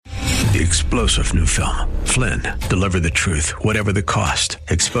the explosive new film, Flynn, Deliver the Truth, Whatever the Cost,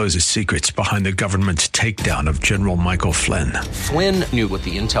 exposes secrets behind the government's takedown of General Michael Flynn. Flynn knew what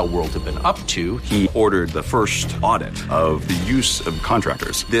the intel world had been up to. He ordered the first audit of the use of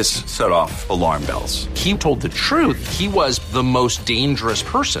contractors. This set off alarm bells. He told the truth. He was the most dangerous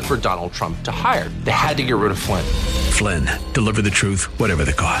person for Donald Trump to hire. They had to get rid of Flynn. Flynn, Deliver the Truth, Whatever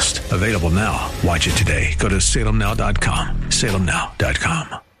the Cost. Available now. Watch it today. Go to salemnow.com.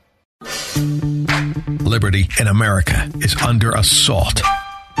 salemnow.com. Liberty in America is under assault.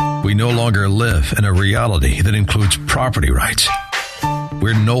 We no longer live in a reality that includes property rights.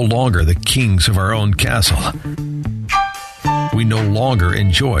 We're no longer the kings of our own castle. We no longer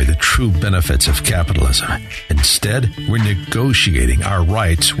enjoy the true benefits of capitalism. Instead, we're negotiating our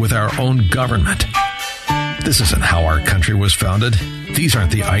rights with our own government. This isn't how our country was founded. These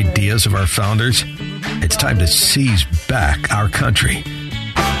aren't the ideas of our founders. It's time to seize back our country.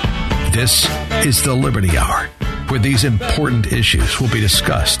 This is the Liberty Hour, where these important issues will be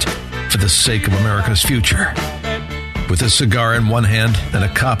discussed for the sake of America's future. With a cigar in one hand and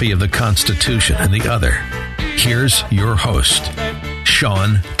a copy of the Constitution in the other, here's your host,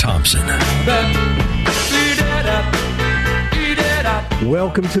 Sean Thompson.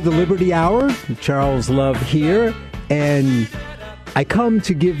 Welcome to the Liberty Hour. Charles Love here, and I come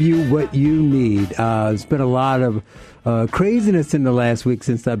to give you what you need. There's been a lot of craziness in the last week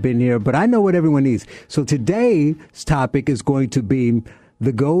since I've been here, but I know what everyone needs. So today's topic is going to be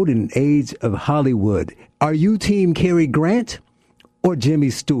the golden age of Hollywood. Are you team Cary Grant or Jimmy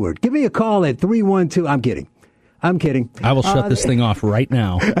Stewart? Give me a call at 312. I'm kidding. I will shut this thing off right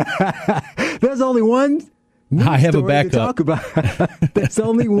now. There's only one news I have a story to backup. talk about. There's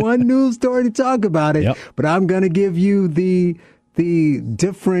only one news story to talk about it. Yep. But I'm going to give you the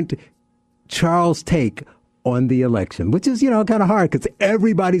different Charles take on the election, which is, kind of hard because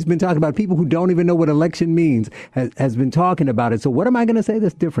everybody's been talking about it. People who don't even know what election means has been talking about it. So what am I going to say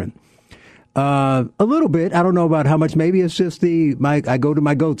that's different? A little bit. I don't know about how much. Maybe it's just I go to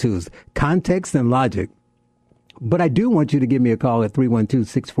my go-tos, context and logic. But I do want you to give me a call at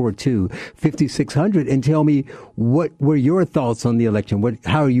 312-642-5600 and tell me what were your thoughts on the election?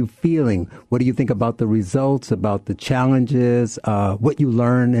 How are you feeling? What do you think about the results, about the challenges, what you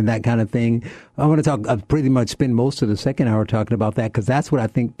learned and that kind of thing? I want to talk, I've pretty much spend most of the second hour talking about that because that's what I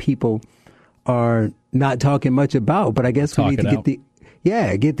think people are not talking much about. But I guess we need to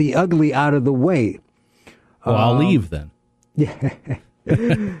get the ugly out of the way. Well, I'll leave then. Yeah.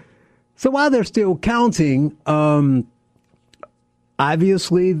 So while they're still counting,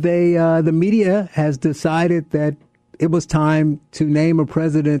 obviously the media has decided that it was time to name a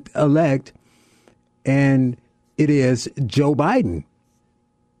president-elect, and it is Joe Biden.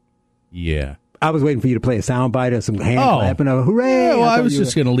 Yeah. I was waiting for you to play a soundbite or some hand clapping. Hooray! Yeah, well, I was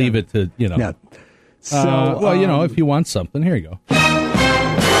just going to leave it to, No. So, if you want something, here you go.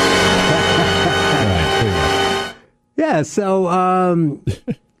 Yeah, so...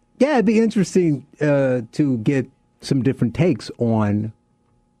 Yeah, it'd be interesting to get some different takes on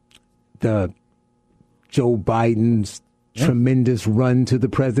the Joe Biden's tremendous run to the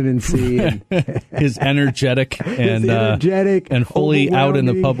presidency, and his energetic and fully out in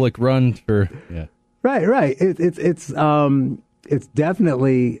the public run for right. It's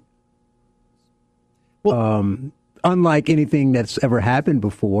definitely unlike anything that's ever happened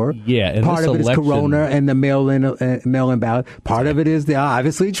before. Yeah, and part of it is Corona and the mail-in ballot. Part of it is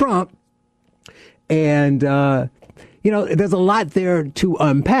obviously Trump. And, there's a lot there to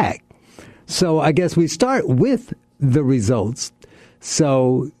unpack. So I guess we start with the results.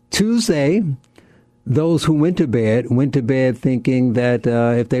 So Tuesday, those who went to bed thinking that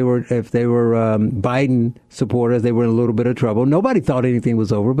if they were Biden supporters, they were in a little bit of trouble. Nobody thought anything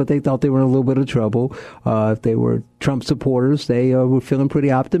was over, but they thought they were in a little bit of trouble. If they were Trump supporters, they were feeling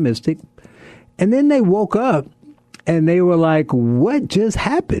pretty optimistic. And then they woke up and they were like, what just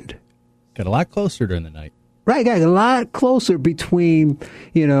happened? Got a lot closer during the night. Right, got a lot closer between,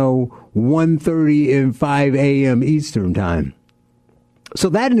 1:30 and 5 a.m. Eastern time. So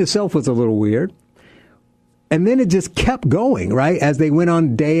that in itself was a little weird. And then it just kept going, right? As they went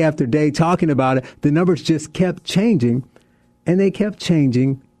on day after day talking about it, the numbers just kept changing, and they kept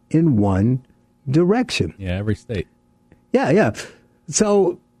changing in one direction. Yeah, every state. Yeah.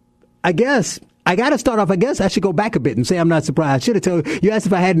 So I guess I got to start off. I guess I should go back a bit and say I'm not surprised. I should have told you asked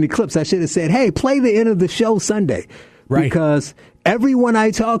if I had any clips. I should have said, hey, play the end of the show Sunday. Right. Because everyone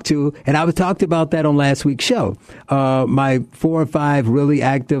I talked to, and I talked about that on last week's show, my 4 or 5 really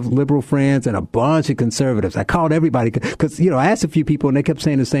active liberal friends and a bunch of conservatives. I called everybody because, I asked a few people and they kept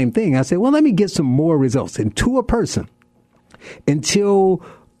saying the same thing. I said, well, let me get some more results. And to a person, until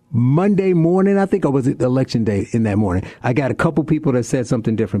Monday morning, I think, or was it election day in that morning? I got a couple people that said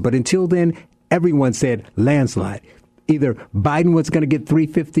something different. But until then, everyone said landslide. Either Biden was going to get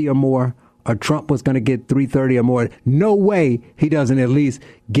 350 or more, or Trump was going to get 330 or more. No way he doesn't at least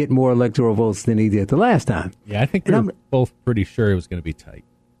get more electoral votes than he did the last time. Yeah, I think we were both pretty sure it was going to be tight.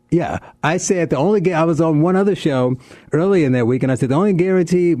 Yeah, I said I was on one other show early in that week, and I said the only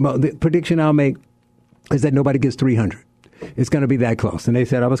the prediction I'll make is that nobody gets 300. It's going to be that close. And they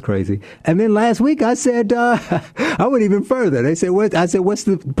said I was crazy. And then last week I said, I went even further. They said, what? I said, what's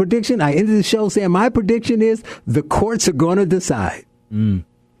the prediction? I ended the show saying my prediction is the courts are going to decide. Mm.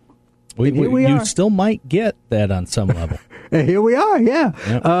 You still might get that on some level. And here we are, yeah.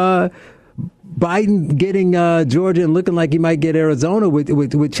 Yep. Biden getting Georgia and looking like he might get Arizona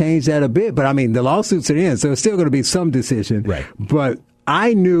would change that a bit. But, I mean, the lawsuits are in, so it's still going to be some decision. Right. But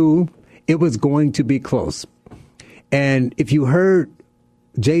I knew it was going to be close. And if you heard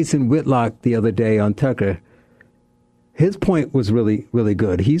Jason Whitlock the other day on Tucker, his point was really, really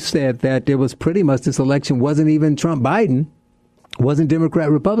good. He said that there was pretty much this election wasn't even Trump-Biden, wasn't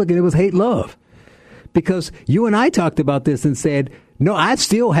Democrat-Republican, it was hate-love. Because you and I talked about this and said, no, I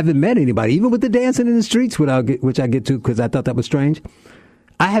still haven't met anybody, even with the dancing in the streets, which I get to because I thought that was strange.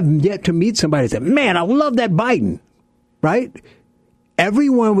 I have yet to meet somebody that said, man, I love that Biden, right?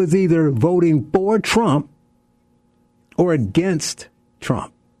 Everyone was either voting for Trump or against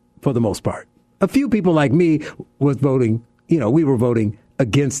Trump for the most part. A few people like me was voting, we were voting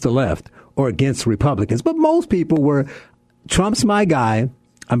against the left or against Republicans. But most people were, Trump's my guy,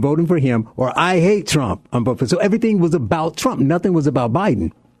 I'm voting for him, or I hate Trump, I'm voting for. So everything was about Trump. Nothing was about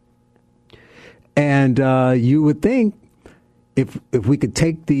Biden. And you would think if we could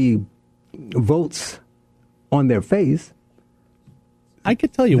take the votes on their face. I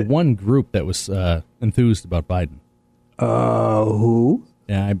could tell you one group that was enthused about Biden. Who?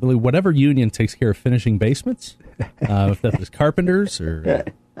 Yeah, I believe whatever union takes care of finishing basements. If that was carpenters or...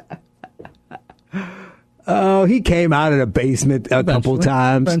 Oh, he came out of the basement a couple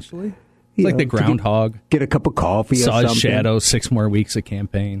times. Eventually. It's like the groundhog. Get a cup of coffee Saw or something. Saw his shadow 6 more weeks of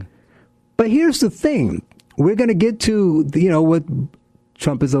campaign. But here's the thing. We're going to get to, what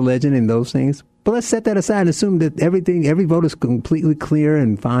Trump is alleging and those things. But let's set that aside and assume that every vote is completely clear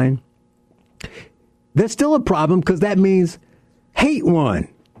and fine. There's still a problem because that means hate won.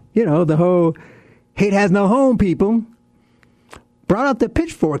 The whole hate has no home people brought out their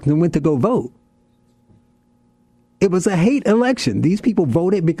pitchforks and went to go vote. It was a hate election. These people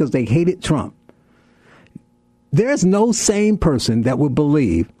voted because they hated Trump. There's no sane person that would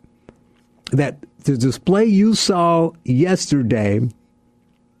believe that the display you saw yesterday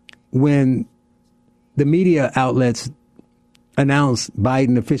when the media outlets announced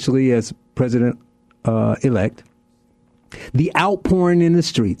Biden officially as president-elect, the outpouring in the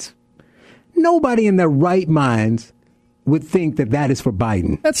streets, nobody in their right minds would think that is for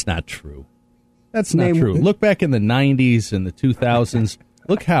Biden. That's not true. That's not true. Look back in the 90s and the 2000s.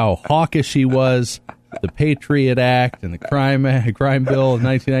 Look how hawkish he was. The Patriot Act and the crime bill of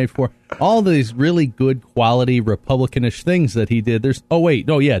 1994. All these really good quality Republicanish things that he did.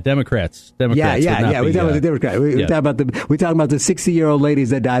 Democrats. Yeah. We're talking about the Democrats. We're talking about the 60-year-old ladies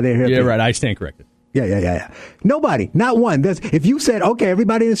that died there. Yeah, right. I stand corrected. Yeah. Nobody, not one. If you said, okay,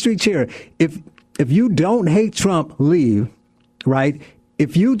 everybody in the street cheer. If you don't hate Trump, leave. Right.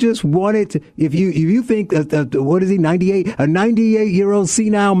 If you just wanted to, if you think, what is he, 98? A 98-year-old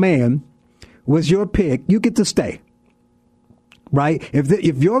senile man was your pick, you get to stay. Right?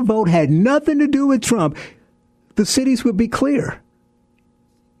 If your vote had nothing to do with Trump, the cities would be clear.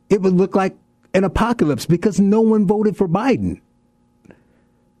 It would look like an apocalypse because no one voted for Biden.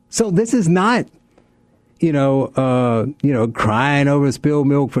 So this is not, crying over spilled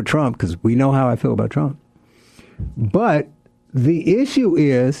milk for Trump, because we know how I feel about Trump. But the issue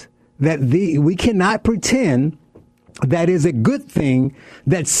is that we cannot pretend that is a good thing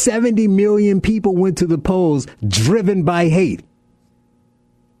that 70 million people went to the polls driven by hate.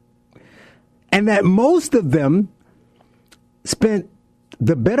 And that most of them spent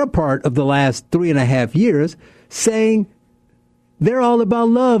the better part of the last 3.5 years saying they're all about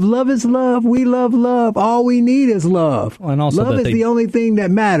love. Love is love. We love love. All we need is love. Well, and also love is the only thing that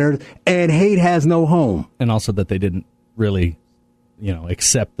matters, and hate has no home. And also that they didn't really,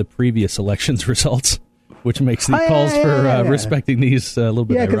 accept the previous election's results, which makes the calls for respecting these a little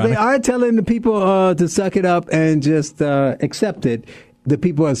bit ironic. Yeah, because they are telling the people to suck it up and just accept it. The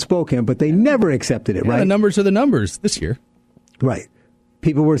people have spoken, but they never accepted it, right? The numbers are the numbers this year. Right.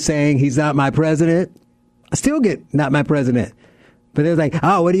 People were saying, he's not my president. I still get not my president. But they're like,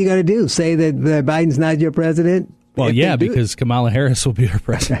 oh, what are you going to do? Say that Biden's not your president? Well, yeah, because Kamala Harris will be our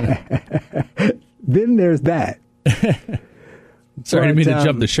president. Then there's that. Sorry, I didn't mean to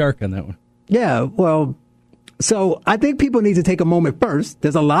jump the shark on that one. Yeah, well, so I think people need to take a moment first.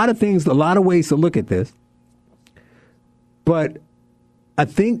 There's a lot of things, a lot of ways to look at this. But I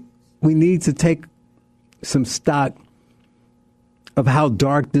think we need to take some stock of how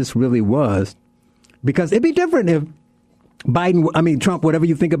dark this really was. Because it'd be different if Trump, whatever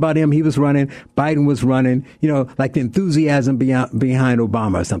you think about him, he was running, Biden was running, like the enthusiasm behind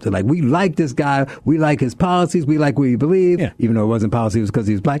Obama or something. Like, we like this guy, we like his policies, we like what he believes, even though it wasn't policy, it was because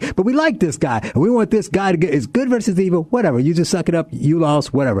he was black. But we like this guy, and we want this guy to get, it's good versus evil, whatever. You just suck it up, you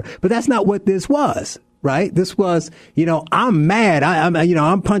lost, whatever. But that's not what this was, right? This was, I'm mad,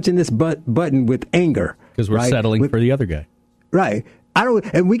 I'm punching this button with anger. Because we're settling for the other guy. Right.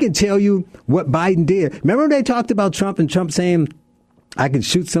 And we can tell you what Biden did. Remember they talked about Trump and Trump saying, I can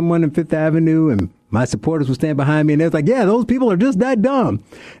shoot someone in Fifth Avenue and my supporters will stand behind me. And it's like, yeah, those people are just that dumb.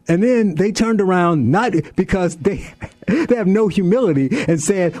 And then they turned around, not because they have no humility, and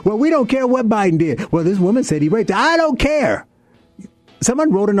said, well, we don't care what Biden did. Well, this woman said he raped her. I don't care.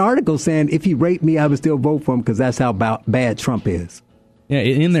 Someone wrote an article saying, if he raped me, I would still vote for him because that's how bad Trump is. Yeah,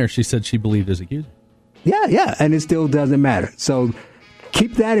 in there she said she believed his accuser. Yeah, and it still doesn't matter. So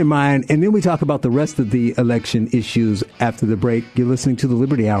keep that in mind, and then we talk about the rest of the election issues after the break. You're listening to the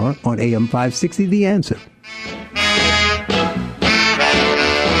Liberty Hour on AM 560, The Answer.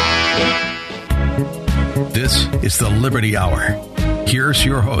 This is the Liberty Hour. Here's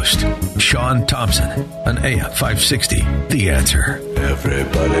your host, Sean Thompson, on AM 560, The Answer.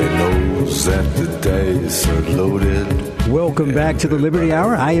 Everybody knows that the dice are loaded. Welcome back to the Liberty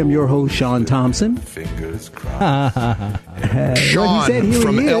Hour. I am your host, Sean Thompson. Fingers crossed. Sean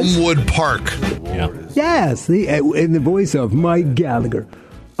from Elmwood Park. Yeah. Yes, in the voice of Mike Gallagher.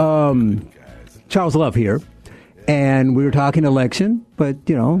 Charles Love here. And we were talking election, but,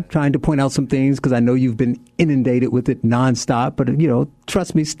 trying to point out some things because I know you've been inundated with it nonstop. But,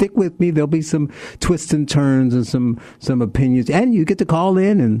 trust me, stick with me. There'll be some twists and turns and some opinions. And you get to call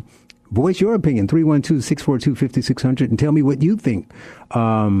in and voice your opinion, 312-642-5600, and tell me what you think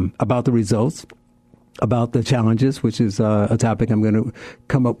about the results, about the challenges, which is a topic I'm going to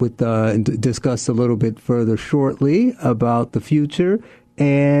come up with and discuss a little bit further shortly, about the future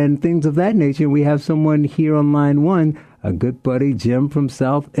and things of that nature. We have someone here on line one, a good buddy, Jim from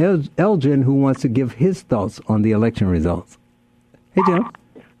South Elgin, who wants to give his thoughts on the election results. Hey, Jim.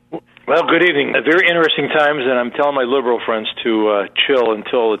 Well, good evening. Very interesting times, and I'm telling my liberal friends to chill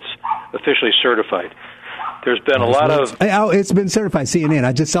until it's officially certified. There's been a lot of... it's been certified, CNN.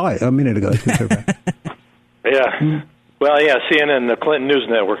 I just saw it a minute ago. It's been certified. Yeah. Well, yeah, CNN, the Clinton News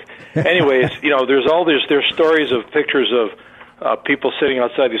Network. Anyways, there's stories of pictures of people sitting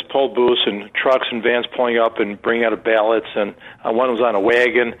outside these poll booths and trucks and vans pulling up and bringing out ballots, and one was on a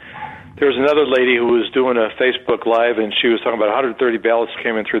wagon. There was another lady who was doing a Facebook Live, and she was talking about 130 ballots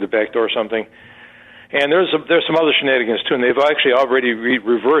came in through the back door or something. And there's some other shenanigans, too, and they've actually already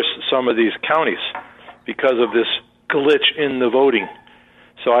reversed some of these counties because of this glitch in the voting.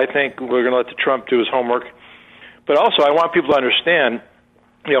 So I think we're going to let Trump do his homework. But also, I want people to understand,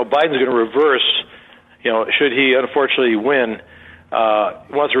 Biden's going to reverse, should he unfortunately win,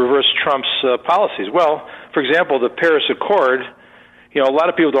 wants to reverse Trump's policies. Well, for example, the Paris Accord, a lot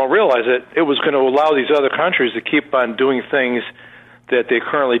of people don't realize it was going to allow these other countries to keep on doing things that they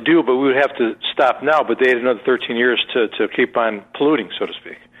currently do, but we would have to stop now, but they had another 13 years to keep on polluting, so to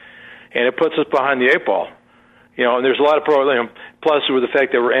speak. And it puts us behind the eight ball. And there's a lot of plus with the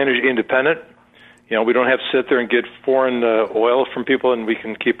fact that we're energy independent. We don't have to sit there and get foreign oil from people, and we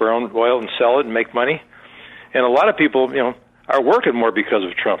can keep our own oil and sell it and make money. And a lot of people, are working more because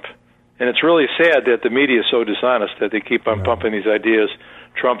of Trump. And it's really sad that the media is so dishonest that they keep on pumping these ideas,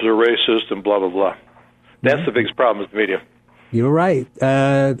 Trump's a racist and blah, blah, blah. That's the biggest problem with the media. You're right,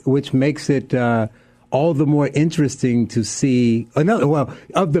 which makes it all the more interesting to see.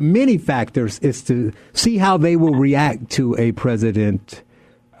 Of the many factors is to see how they will react to a President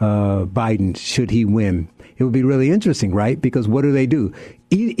Biden should he win. It would be really interesting, right? Because what do?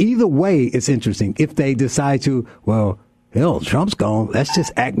 Either way, it's interesting. If they decide to, Trump's gone, let's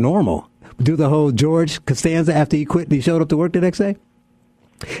just act normal. Do the whole George Costanza after he quit and he showed up to work the next day?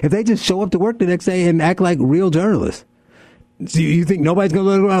 If they just show up to work the next day and act like real journalists, so you think nobody's going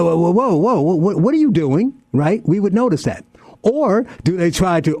to look around, whoa, what are you doing, right? We would notice that. Or do they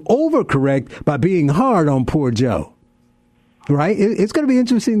try to overcorrect by being hard on poor Joe, right? It's going to be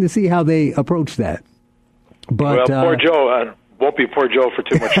interesting to see how they approach that. But poor Joe won't be poor Joe for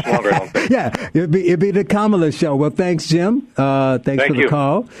too much longer, I don't think. Yeah, it'd be the Kamala show. Well, thanks, Jim. Thanks for the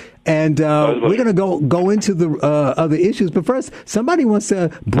call. And we're going to go into the other issues. But first, somebody wants to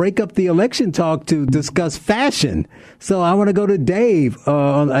break up the election talk to discuss fashion. So I want to go to Dave,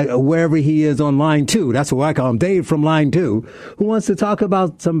 wherever he is on line 2. That's what I call him, Dave from line 2, who wants to talk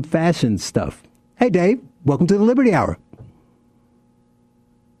about some fashion stuff. Hey, Dave, welcome to the Liberty Hour.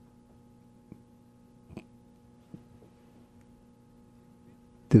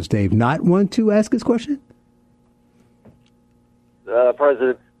 Does Dave not want to ask his question?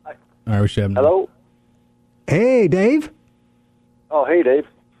 President. All right, we should have Hello? Hey, Dave. Oh, hey, Dave.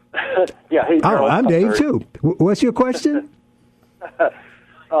 Yeah, hey, Oh, I'm Dave, too. What's your question?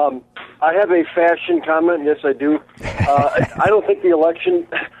 I have a fashion comment. Yes, I do. I don't think the election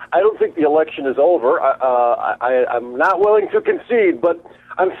is over. I'm not willing to concede, but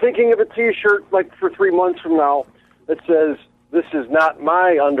I'm thinking of a T-shirt like for 3 months from now that says, "This is not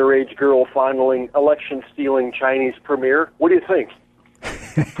my underage girl fondling election-stealing Chinese premier." What do you think?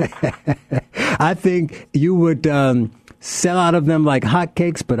 I think you would sell out of them like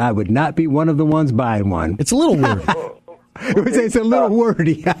hotcakes, but I would not be one of the ones buying one. It's a little wordy. It's a little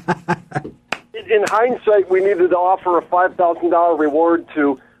wordy. In hindsight, we needed to offer a $5,000 reward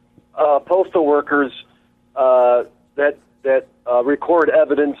to postal workers that record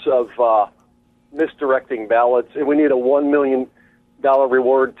evidence of misdirecting ballots, and we need a $1 million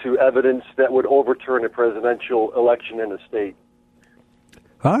reward to evidence that would overturn a presidential election in a state.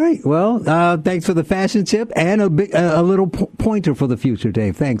 All right. Well, thanks for the fashion tip and a little pointer for the future,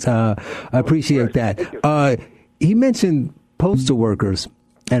 Dave. Thanks. I appreciate that. He mentioned postal workers,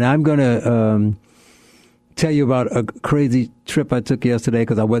 and I'm going to tell you about a crazy trip I took yesterday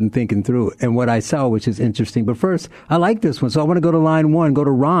because I wasn't thinking through and what I saw, which is interesting. But first, I like this one, so I want to go to line 1. Go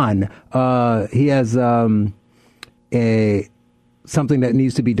to Ron. He has something that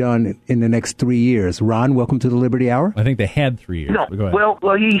needs to be done in the next 3 years. Ron, welcome to the Liberty Hour. I think they had 3 years. No, go ahead.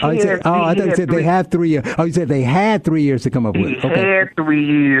 well, he had. I thought you said they have 3 years. Oh, you said they had 3 years to come up with. He had 3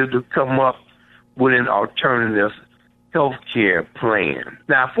 years to come up with an alternative health care plan.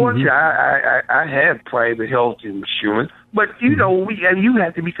 Now, fortunately, I had private health insurance, but you know, you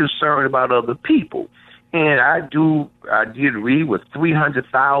have to be concerned about other people. And I did read with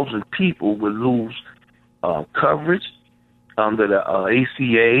 300,000 people would lose coverage under the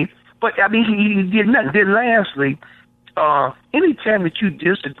ACA. But I mean, he did nothing. Then lastly, anytime that you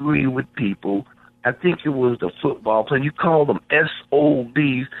disagree with people, I think it was the football player, you call them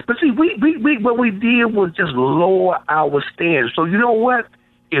SOBs. But see, we what we did was just lower our standards. So you know what?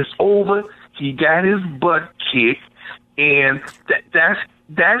 It's over. He got his butt kicked, and that's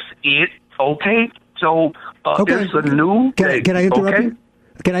it. Okay. So it's a new. Can I interrupt you?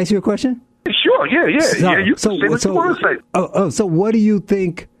 Can I ask you a question? Sure. Yeah. You can say what you want to say. So what do you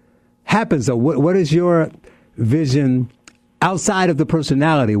think happens? Though, what is your vision? Outside of the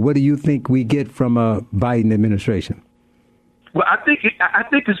personality, what do you think we get from a Biden administration? Well, I think it's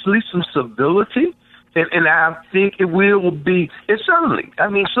at least some civility, and I think it will be. It's certainly. I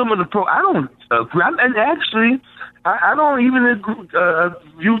mean, some of the I don't agree, and actually, I don't even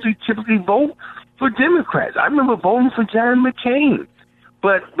usually typically vote for Democrats. I remember voting for John McCain,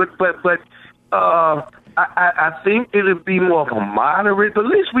 but I think it'll be more of a moderate. But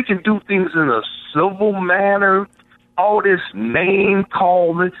at least we can do things in a civil manner. All this name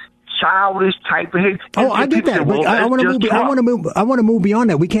calling, childish type of hate. Oh, I get that. But I want to move beyond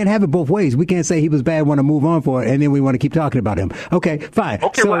that. We can't have it both ways. We can't say he was bad, want to move on for it, and then we want to keep talking about him. Okay, fine.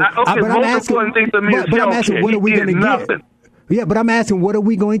 Okay, so, but I'm asking, what are we going to get? Yeah, but I'm asking, what are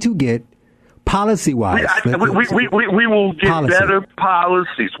we going to get policy-wise? We will get better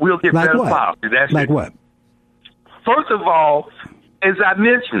policies. We'll get better policies. That's like what? First of all, as I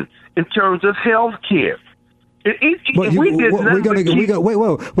mentioned, in terms of health care. But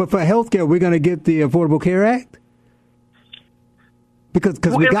for health care, we're going to get the Affordable Care Act? Because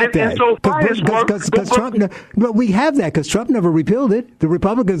we got that. Because Trump, but we have that because Trump never repealed it. The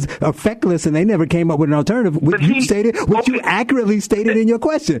Republicans are feckless and they never came up with an alternative, which you accurately stated in your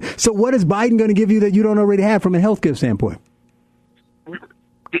question. So what is Biden going to give you that you don't already have from a health care standpoint?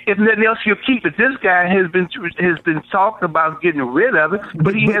 If nothing else, you'll keep it. This guy has been talking about getting rid of it,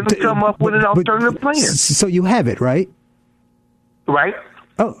 but he hasn't come up with an alternative plan. So you have it, right? Right.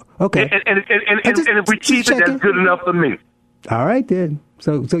 Oh, okay. And if we keep it, that's good enough for me. All right, then.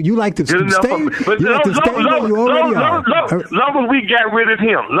 So you like to stay where you already are. Long as we got rid of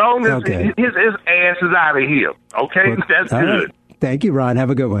him, long as his ass is out of here. Okay, that's good. Right. Thank you, Ron. Have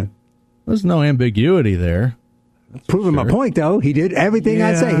a good one. There's no ambiguity there. Proving my point, though. He did everything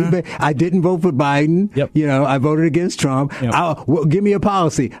I say. I didn't vote for Biden. Yep. I voted against Trump. Yep. Give me a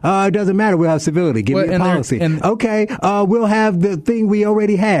policy. It doesn't matter. We'll have civility. Give me a policy. We'll have the thing we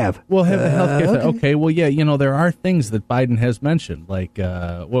already have. We'll have the healthcare. Okay. Well, yeah. There are things that Biden has mentioned, like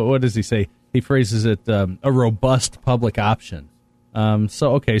what does he say? He phrases it a robust public option.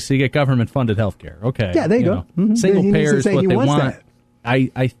 So you get government-funded healthcare. Okay. Yeah, there you go. Mm-hmm. Single payer is what they want. That.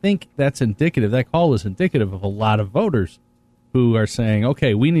 I think that's indicative. That call is indicative of a lot of voters who are saying,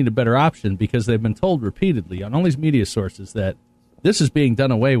 okay, we need a better option because they've been told repeatedly on all these media sources that this is being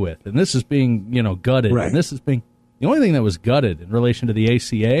done away with and this is being, gutted. Right. And this is being the only thing that was gutted in relation to the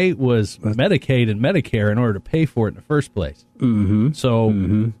ACA was Medicaid and Medicare in order to pay for it in the first place. Mm-hmm. So,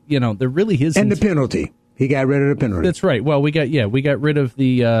 there really isn't. And the penalty. He got rid of the penalty. That's right. Well, we got rid of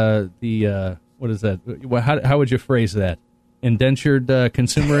the what is that? How would you phrase that? Indentured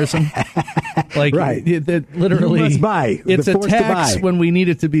consumerism, right? Literally, you must buy. It's a tax when we need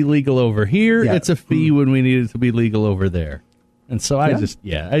it to be legal over here. Yeah. It's a fee when we need it to be legal over there. And so there's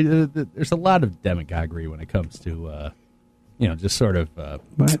a lot of demagoguery when it comes to, just sort of.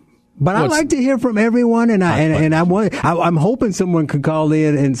 But I like to hear from everyone, and I'm hoping someone could call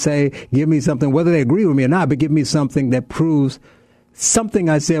in and say, give me something, whether they agree with me or not, but give me something that proves something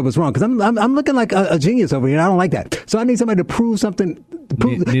I said was wrong, because I'm looking like a genius over here. I don't like that. So I need somebody to prove something.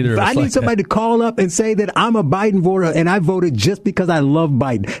 I need somebody to call up and say that I'm a Biden voter and I voted just because I love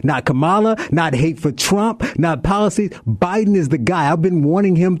Biden. Not Kamala, not hate for Trump, not policies. Biden is the guy. I've been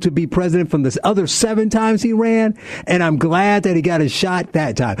wanting him to be president from the other 7 times he ran, and I'm glad that he got a shot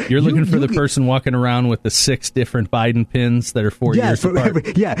that time. You're looking for the person walking around with the 6 different Biden pins that are 4 years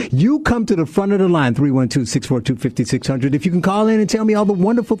apart. You come to the front of the line, 312-642-5600. If you can call in and tell me all the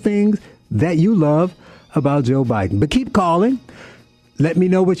wonderful things that you love about Joe Biden. But keep calling. Let me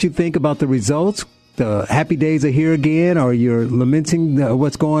know what you think about the results. The happy days are here again, or you're lamenting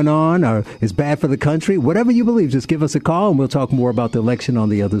what's going on, or it's bad for the country. Whatever you believe, just give us a call, and we'll talk more about the election on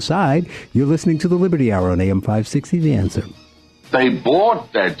the other side. You're listening to the Liberty Hour on AM 560, The Answer. They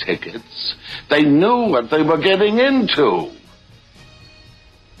bought their tickets. They knew what they were getting into.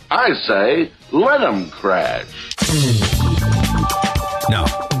 I say, let them crash. Now,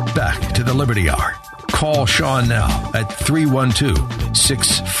 back to the Liberty Hour. Call Sean now at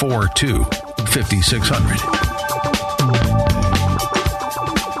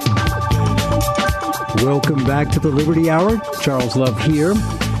 312-642-5600. Welcome back to the Liberty Hour. Charles Love here.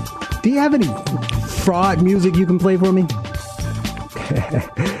 Do you have any fraud music you can play for me?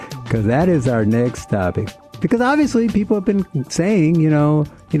 Because that is our next topic. Because obviously people have been saying,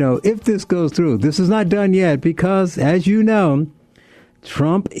 if this goes through, this is not done yet because, as you know,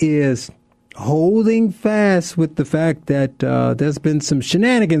 Trump is holding fast with the fact that there's been some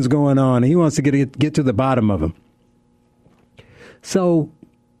shenanigans going on, and he wants to get to the bottom of them. So,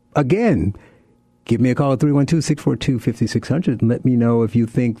 again, give me a call at 312-642-5600 and let me know if you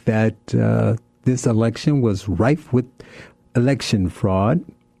think that this election was rife with election fraud.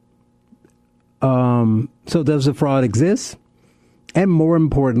 So does the fraud exist? And more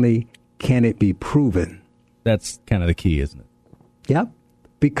importantly, can it be proven? That's kind of the key, isn't it? Yep.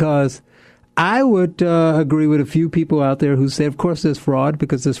 Because I would agree with a few people out there who say, of course, there's fraud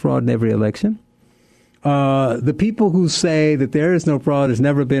because there's fraud in every election. The people who say that there is no fraud has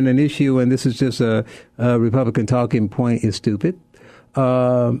never been an issue and this is just a Republican talking point is stupid.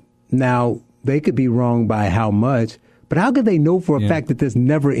 Now, they could be wrong by how much, but how could they know for a fact that there's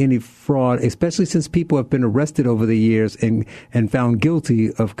never any fraud, especially since people have been arrested over the years and found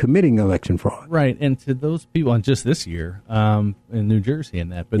guilty of committing election fraud? Right. And to those people, and just this year in New Jersey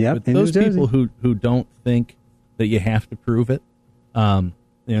and that, but those people who don't think that you have to prove it,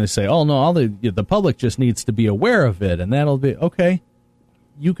 they say, oh, no, the public just needs to be aware of it. And that'll be okay.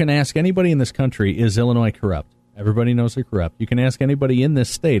 You can ask anybody in this country, is Illinois corrupt? Everybody knows they're corrupt. You can ask anybody in this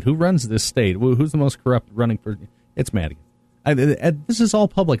state, who runs this state? Who's the most corrupt running for? It's Madigan. This is all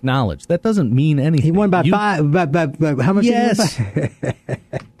public knowledge. That doesn't mean anything. He won by 5. By how much? Yes,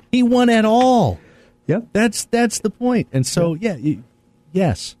 he won at all. Yep. That's the point. And so,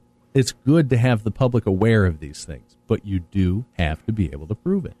 yes, it's good to have the public aware of these things, but you do have to be able to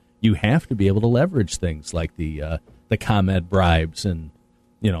prove it. You have to be able to leverage things like the ComEd bribes and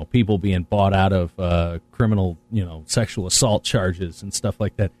people being bought out of criminal sexual assault charges and stuff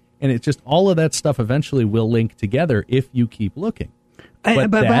like that. And it just, all of that stuff eventually will link together if you keep looking. But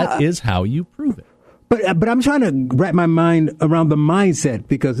that is how you prove it. But I'm trying to wrap my mind around the mindset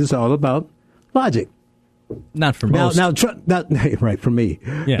because it's all about logic. Not for most. Right, for me.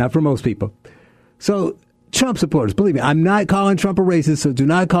 Yeah. Not for most people. So Trump supporters, believe me, I'm not calling Trump a racist, so do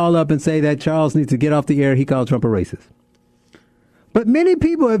not call up and say that Charles needs to get off the air. He called Trump a racist. But many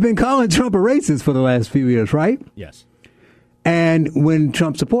people have been calling Trump a racist for the last few years, right? Yes. And when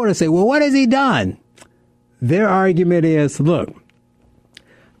Trump supporters say, well, what has he done? Their argument is, look,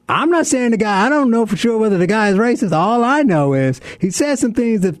 I'm not saying the guy, I don't know for sure whether the guy is racist. All I know is he says some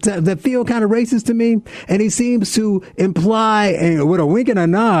things that feel kind of racist to me, and he seems to imply, and with a wink and a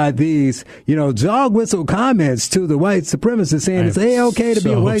nod, these, dog whistle comments to the white supremacists saying it's A-okay to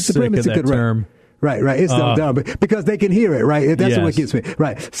be a white supremacist. Term. Right. It's so dumb, because they can hear it, right? That's what gets me.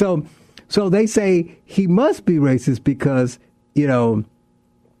 Right. So they say he must be racist because, even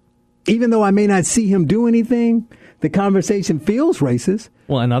though I may not see him do anything, the conversation feels racist.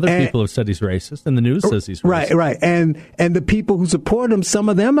 Well, and other people have said he's racist, and the news says he's racist. Right. And the people who support him, some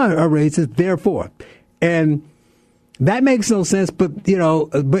of them are racist, therefore. And that makes no sense, but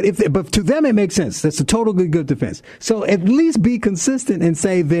but to them it makes sense. That's a totally good defense. So at least be consistent and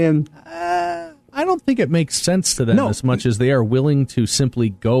say then, I don't think it makes sense to them as much as they are willing to simply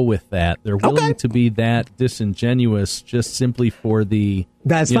go with that. They're willing to be that disingenuous just simply for the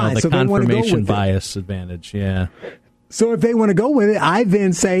the confirmation bias advantage. Yeah. So if they want to go with it, I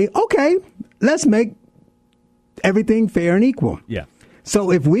then say, okay, let's make everything fair and equal. Yeah. So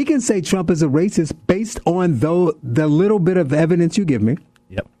if we can say Trump is a racist based on the little bit of evidence you give me,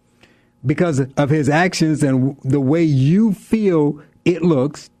 yep, because of his actions and the way you feel it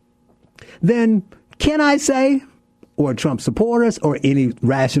looks, then can I say, or Trump supporters or any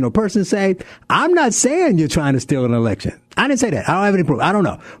rational person say, I'm not saying you're trying to steal an election. I didn't say that. I don't have any proof. I don't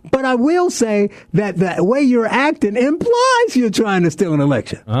know. But I will say that the way you're acting implies you're trying to steal an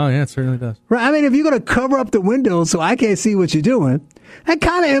election. Oh, yeah, it certainly does. Right. I mean, if you're going to cover up the windows so I can't see what you're doing, that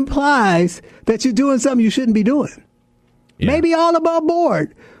kind of implies that you're doing something you shouldn't be doing. Yeah. Maybe all above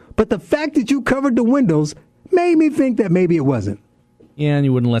board. But the fact that you covered the windows made me think that maybe it wasn't. Yeah, and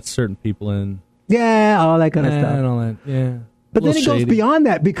you wouldn't let certain people in. Yeah, all that kind of stuff. And all that, yeah. But then it goes beyond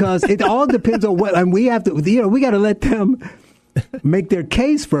that, because it all depends on what, and we have to, we got to let them make their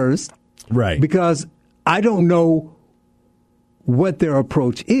case first. Right. Because I don't know what their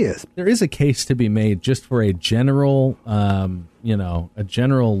approach is. There is a case to be made just for a general, a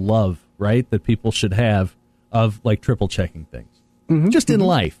general love, right, that people should have of like triple checking things. Mm-hmm, just in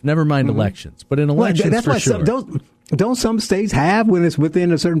life, never mind elections, but in elections that's for why sure. Don't some states have, when it's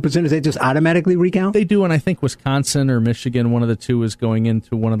within a certain percentage, they just automatically recount? They do, and I think Wisconsin or Michigan, one of the two, is going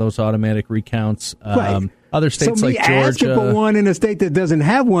into one of those automatic recounts. Right. Other states like Georgia. Asking for one in a state that doesn't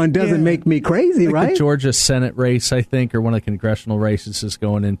have one doesn't make me crazy, like right? The Georgia Senate race, I think, or one of the congressional races is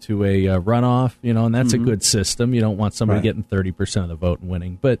going into a runoff, and that's a good system. You don't want somebody getting 30% of the vote and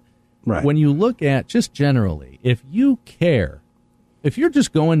winning. But when you look at, just generally, if you care, if you're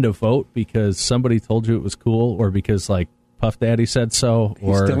just going to vote because somebody told you it was cool, or because like Puff Daddy said so,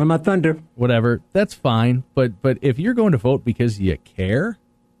 or he's stealing my thunder, whatever, that's fine. But if you're going to vote because you care,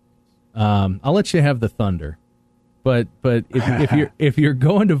 I'll let you have the thunder. But if you're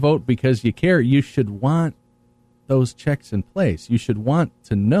going to vote because you care, you should want those checks in place. You should want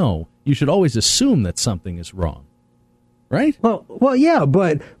to know. You should always assume that something is wrong, right? Well, yeah,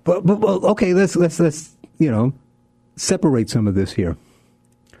 but okay, let's separate some of this here.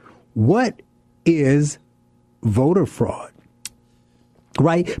 What is voter fraud?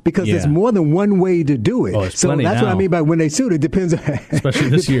 Right? Because there's more than one way to do it. Oh, so that's what I mean by when they sue. It depends. Especially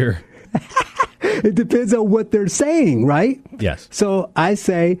this year. It depends on what they're saying, right? Yes. So I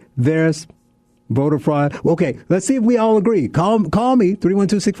say there's voter fraud. Okay, let's see if we all agree. Call me,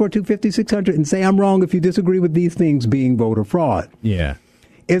 312-642-5600, and say I'm wrong if you disagree with these things being voter fraud. Yeah.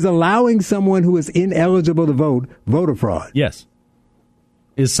 Is allowing someone who is ineligible to vote voter fraud? Yes.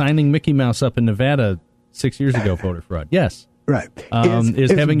 Is signing Mickey Mouse up in Nevada 6 years ago voter fraud? Yes. Right.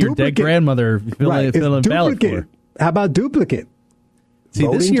 Is having your dead grandmother fill in ballot for? How about duplicate? See,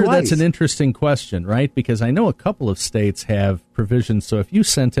 Voting this year twice. That's an interesting question, right? Because I know a couple of states have provisions. So if you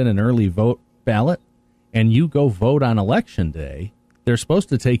sent in an early vote ballot and you go vote on Election Day, they're supposed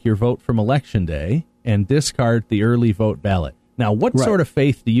to take your vote from Election Day and discard the early vote ballot. Now, what sort of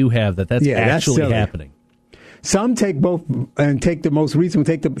faith do you have that that's actually happening? Some take both and take the most recent,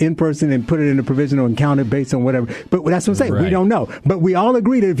 take the in-person and put it in the provisional and count it based on whatever. But that's what I'm saying. Right. We don't know. But we all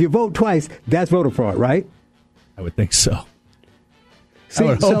agree that if you vote twice, that's voter fraud, right? I would think so. I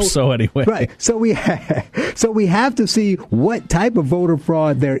would hope so anyway. Right. So we have to see what type of voter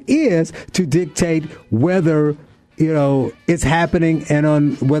fraud there is to dictate whether it's happening and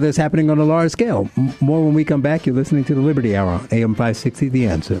on whether it's happening on a large scale. More when we come back. You're listening to the Liberty Hour on AM 560, The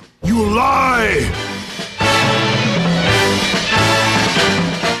Answer. You lie!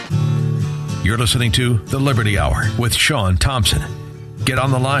 You're listening to The Liberty Hour with Sean Thompson. Get on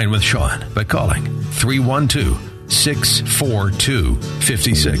the line with Sean by calling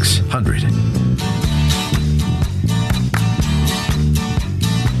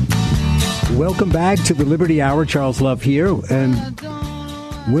 312-642-5600. Welcome back to The Liberty Hour. Charles Love here. And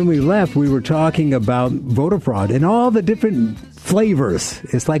when we left, we were talking about voter fraud and all the different flavors.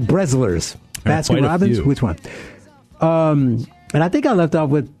 It's like Breslers. Baskin Robbins? Which one? And I think I left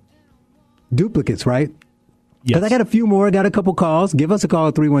off with duplicates, right? Yes. Because I got a few more. I got a couple calls. Give us a call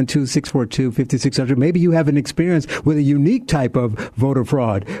at 312-642-5600. Maybe you have an experience with a unique type of voter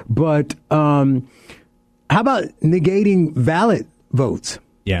fraud. But how about negating valid votes?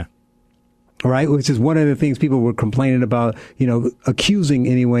 Yeah. Right? Which is one of the things people were complaining about, accusing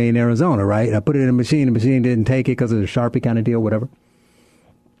anyway in Arizona, right? I put it in a machine. The machine didn't take it because of the Sharpie kind of deal, whatever.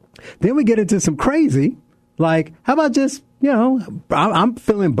 Then we get into some crazy, like, how about just, I'm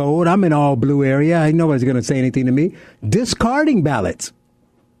feeling bold. I'm in all blue area. Nobody's going to say anything to me. Discarding ballots,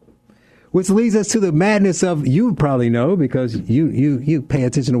 which leads us to the madness of, you probably know because you pay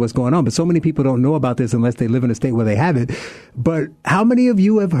attention to what's going on. But so many people don't know about this unless they live in a state where they have it. But how many of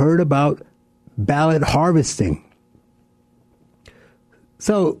you have heard about ballot harvesting?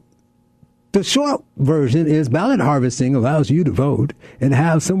 So the short version is ballot harvesting allows you to vote and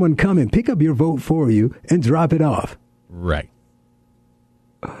have someone come and pick up your vote for you and drop it off. Right.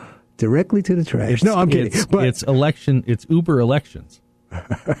 Directly to the trash. No, I'm kidding. It's Uber elections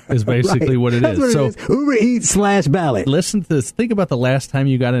is basically what it That's is. What it is. Uber Eats /ballot. Listen to this. Think about the last time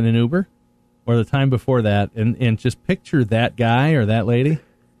you got in an Uber or the time before that, and just picture that guy or that lady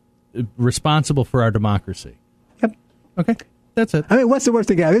responsible for our democracy. Yep. Okay. That's it. I mean, what's the worst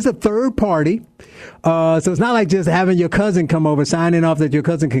thing? It's a third party. So it's not like just having your cousin come over, signing off that your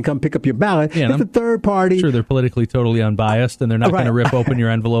cousin can come pick up your ballot. Yeah, it's a third party. Sure, they're politically totally unbiased, and they're not going to rip open your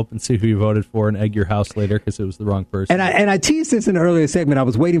envelope and see who you voted for and egg your house later because it was the wrong person. And I teased this in an earlier segment. I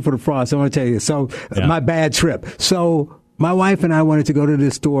was waiting for the fraud, so I want to tell you. So my bad trip. So my wife and I wanted to go to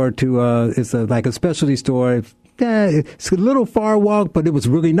this store it's like a specialty store. It's a little far walk, but it was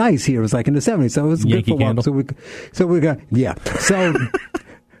really nice here. It was like in the 70s, so it was Yankee good for Candle. walk. So we got, yeah. So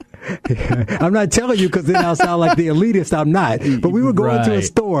I'm not telling you because then I'll sound like the elitist. I'm not. But we were going to a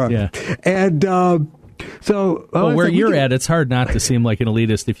store. Yeah. And so... Well, where you're at, it's hard not to seem like an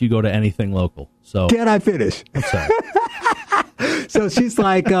elitist if you go to anything local. So can I finish? I'm sorry. So she's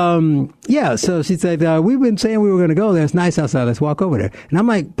like, yeah. So she said, we've been saying we were going to go there. It's nice outside. Let's walk over there. And I'm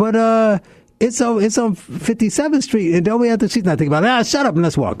like, but... It's on 57th Street, and don't we have to? She's not thinking about it. Shut up and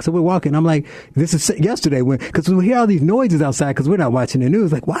let's walk. So we're walking. I'm like, this is yesterday because we hear all these noises outside because we're not watching the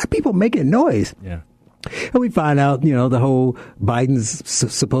news. Like, why are people making noise? Yeah. And we find out, the whole Biden's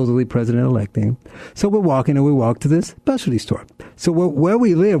supposedly president-elect thing. So we're walking, and we walk to this specialty store. So where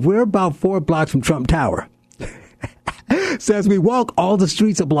we live, we're about 4 blocks from Trump Tower. So as we walk, all the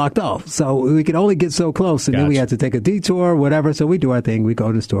streets are blocked off. So we can only get so close. And then we had to take a detour, whatever. So we do our thing. We go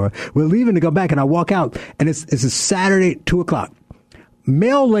to the store. We're leaving to go back. And I walk out. And it's a Saturday, 2 o'clock.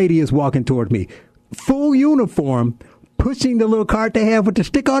 Male lady is walking toward me. Full uniform, pushing the little cart they have with the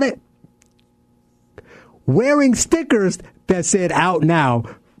stick on it. Wearing stickers that said out now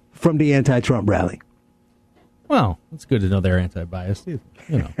from the anti-Trump rally. Well, it's good to know they're anti-biased.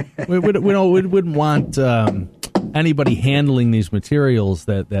 We wouldn't want anybody handling these materials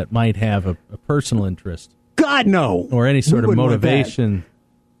that might have a personal interest. God, no. Or any sort of motivation.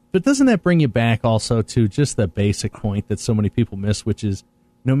 But doesn't that bring you back also to just the basic point that so many people miss, which is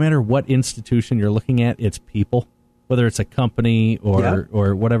no matter what institution you're looking at, it's people. Whether it's a company or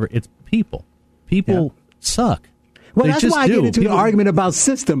whatever, it's people. People suck. Well, that's why I get into the argument about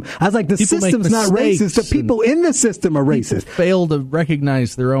system. I was like, the system's not racist. The people in the system are racist. People fail to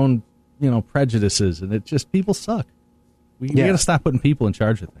recognize their own, prejudices, and it just people suck. We got to stop putting people in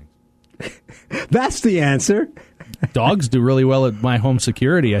charge of things. That's the answer. Dogs do really well at my home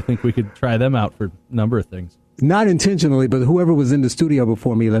security. I think we could try them out for a number of things. Not intentionally, but whoever was in the studio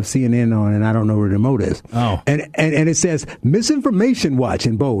before me left CNN on, and I don't know where the remote is. Oh. And it says, misinformation watch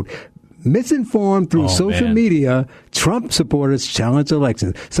in bold. Misinformed through social media, Trump supporters challenge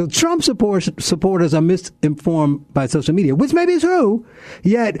elections. So Trump supporters are misinformed by social media, which may be true,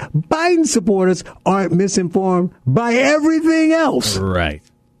 yet Biden supporters aren't misinformed by everything else. Right.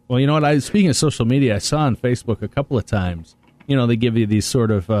 Well, you know what? Speaking of social media, I saw on Facebook a couple of times, they give you these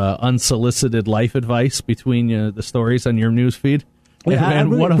sort of unsolicited life advice between the stories on your news feed. Yeah, I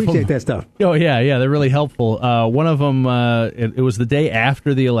really appreciate that stuff. Oh, yeah, they're really helpful. One of them, it was the day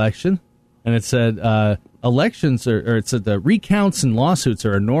after the election. And it said elections it said the recounts and lawsuits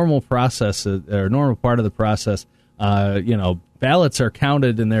are a normal process, or a normal part of the process. ballots are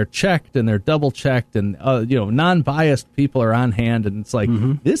counted and they're checked and they're double checked and non-biased people are on hand, and it's like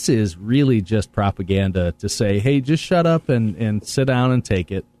this is really just propaganda to say, hey, just shut up and sit down and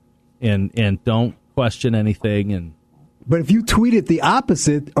take it and don't question anything. But if you tweeted the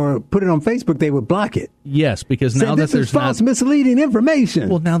opposite or put it on Facebook, they would block it. Yes, because now that there's false, misleading information.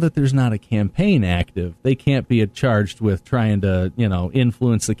 Well, now that there's not a campaign active, they can't be charged with trying to,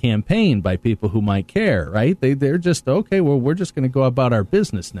 influence the campaign by people who might care, right? They're just, okay, well, we're just going to go about our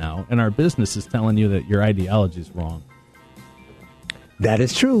business now, and our business is telling you that your ideology is wrong. That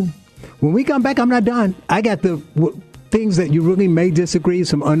is true. When we come back, I'm not done. I got the things that you really may disagree,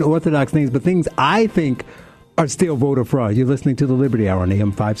 some unorthodox things, but things I think are still voter fraud. You're listening to the Liberty Hour on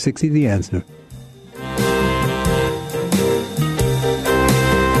AM 560, The Answer.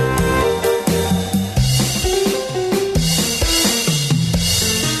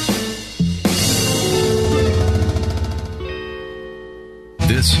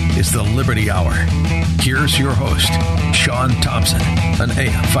 This is the Liberty Hour. Here's your host, Sean Thompson, on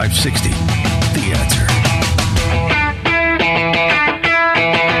AM 560, The Answer.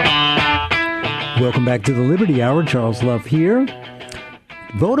 Welcome back to the Liberty Hour. Charles Love here.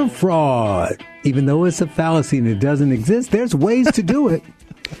 Voter fraud, even though it's a fallacy and it doesn't exist, there's ways to do it.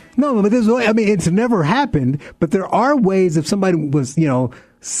 No, but it's never happened, but there are ways. If somebody was,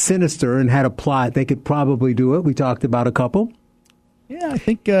 sinister and had a plot, they could probably do it. We talked about a couple. Yeah, I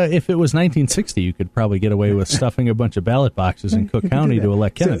think if it was 1960, you could probably get away with stuffing a bunch of ballot boxes in Cook County to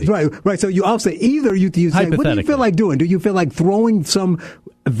elect Kennedy. Right. So you also either you say, what do you feel like doing? Do you feel like throwing some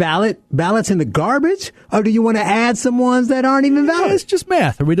ballots in the garbage, or do you want to add some ones that aren't even valid? Yeah, it's just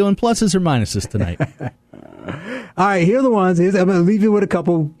math. Are we doing pluses or minuses tonight? All right, here are the ones. I'm going to leave you with a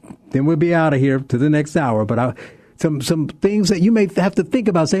couple, then we'll be out of here to the next hour. But some things that you may have to think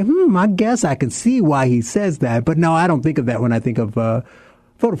about. Say, I guess I can see why he says that. But no, I don't think of that when I think of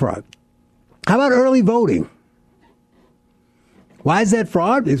voter fraud. How about early voting? Why is that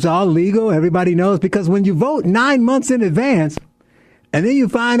fraud? It's all legal. Everybody knows. Because when you vote 9 months in advance, and then you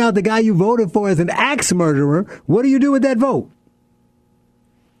find out the guy you voted for is an axe murderer, what do you do with that vote?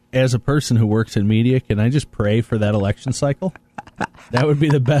 As a person who works in media, can I just pray for that election cycle? That would be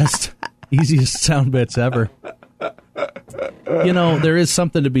the best, easiest sound bits ever. There is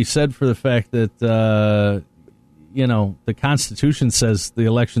something to be said for the fact that, the Constitution says the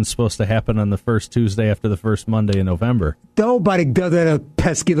election's supposed to happen on the first Tuesday after the first Monday in November. Nobody does that, a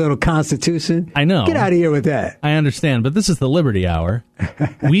pesky little Constitution. I know. Get out of here with that. I understand, but this is the Liberty Hour.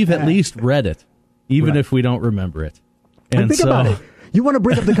 We've at least read it, even if we don't remember it. And think about it. You want to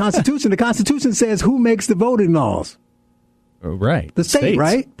bring up the Constitution. The Constitution says who makes the voting laws. Right. The state, States.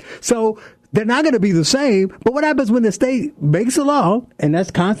 Right? So they're not going to be the same. But what happens when the state makes a law, and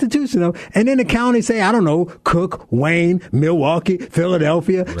that's constitutional, and then the county say, I don't know, Cook, Wayne, Milwaukee,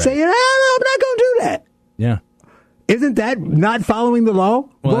 Philadelphia, say, I'm not going to do that. Yeah. Isn't that not following the law?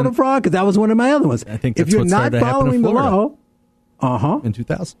 Voter fraud? Because that was one of my other ones. I think that's if you're not following the law, in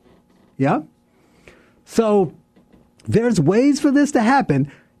 2000. Yeah. So there's ways for this to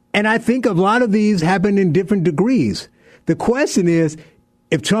happen, and I think a lot of these happen in different degrees. The question is,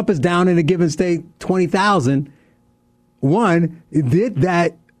 if Trump is down in a given state 20,000, did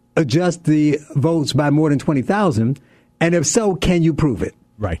that adjust the votes by more than 20,000? And if so, can you prove it?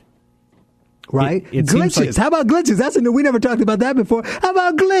 Right. It glitches. How about glitches? That's a new. We never talked about that before. How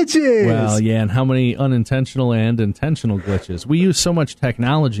about glitches? Well, yeah, and how many unintentional and intentional glitches? We use so much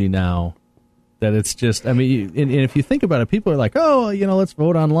technology now that it's just, and if you think about it, people are like, let's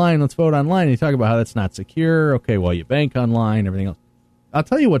vote online. And you talk about how that's not secure. Okay, well, you bank online, everything else. I'll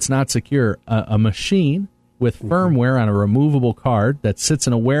tell you what's not secure. A machine with firmware on a removable card that sits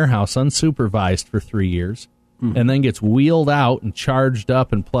in a warehouse unsupervised for 3 years and then gets wheeled out and charged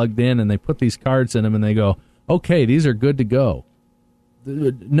up and plugged in, and they put these cards in them and they go, okay, these are good to go.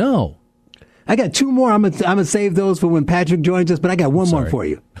 No. I got two more. I'm gonna save those for when Patrick joins us, but I got one more for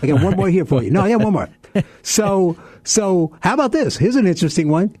you. I got one more here for you. No, I got one more. So how about this? Here's an interesting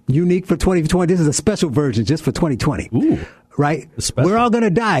one, unique for 2020. This is a special version just for 2020. Ooh. Right? We're all going to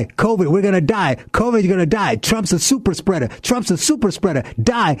die. COVID, we're going to die. COVID's going to die. Trump's a super spreader.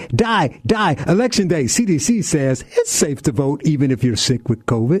 Die. Election day, CDC says it's safe to vote even if you're sick with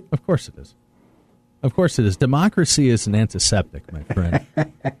COVID. Of course it is. Democracy is an antiseptic, my friend.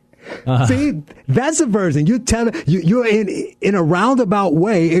 See, that's a version. You're in a roundabout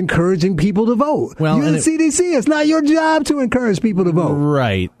way encouraging people to vote. Well, you're the CDC. It's not your job to encourage people to vote.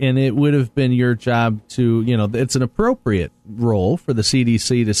 Right. And it would have been your job to, it's an appropriate role for the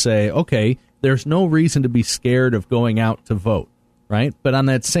CDC to say, okay, there's no reason to be scared of going out to vote. right? But on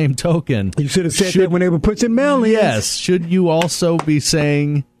that same token, you should have said that when they were pushing mail-ins. Yes. Should you also be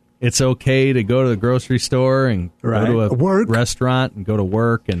saying it's okay to go to the grocery store and go to a restaurant and go to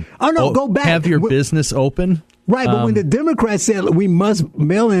work and go back. Have your business open? Right, but when the Democrats said we must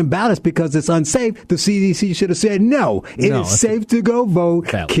mail in ballots because it's unsafe, the CDC should have said no. It is safe to go vote,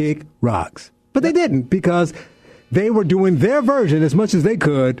 kick rocks. But they didn't because they were doing their version as much as they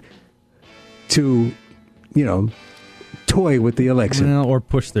could to, toy with the election. Or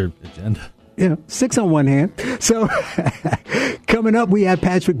push their agenda. 6 on one hand. So coming up, we have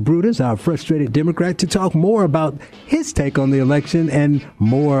Patrick Brutus, our frustrated Democrat, to talk more about his take on the election and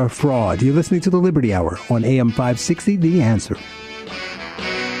more fraud. You're listening to the Liberty Hour on AM 560, The Answer.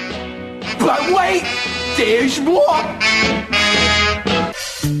 But wait, there's more.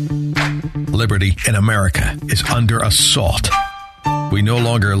 Liberty in America is under assault. We no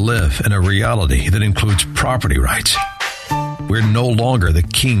longer live in a reality that includes property rights. We're no longer the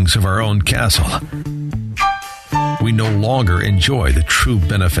kings of our own castle. We no longer enjoy the true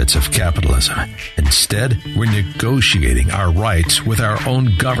benefits of capitalism. Instead, we're negotiating our rights with our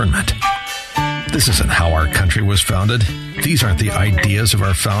own government. This isn't how our country was founded. These aren't the ideas of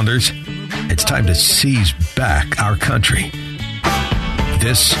our founders. It's time to seize back our country.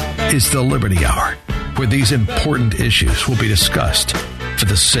 This is the Liberty Hour, where these important issues will be discussed for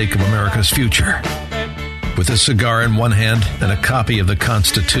the sake of America's future. With a cigar in one hand and a copy of the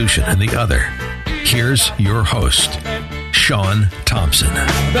Constitution in the other, here's your host, Sean Thompson.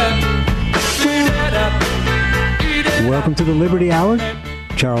 Welcome to the Liberty Hour.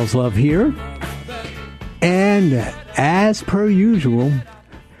 Charles Love here. And as per usual,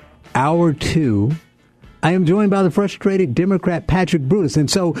 Hour 2, I am joined by the frustrated Democrat, Patrick Brutus. And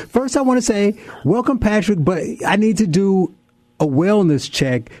so first I want to say, welcome, Patrick, but I need to do a wellness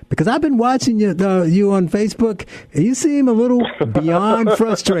check because I've been watching you on Facebook and you seem a little beyond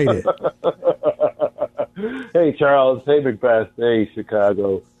frustrated. Hey, Charles. Hey, McBeth. Hey,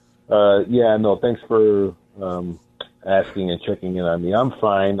 Chicago. Thanks for asking and checking in on me. I'm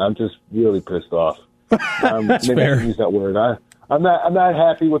fine. I'm just really pissed off. That's maybe fair. I can use that word. I'm not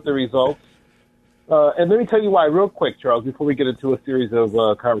happy with the results. And let me tell you why real quick, Charles, before we get into a series of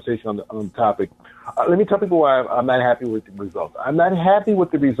conversation on the topic. Let me tell people why I'm not happy with the results. I'm not happy with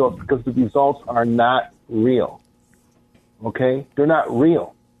the results because the results are not real. Okay? They're not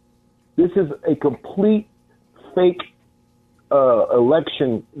real. This is a complete fake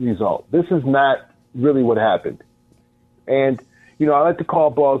election result. This is not really what happened. And, I like to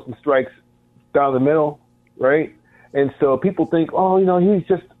call balls and strikes down the middle, right? And so people think, he's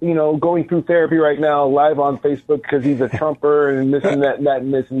just, going through therapy right now live on Facebook because he's a Trumper and this and that and that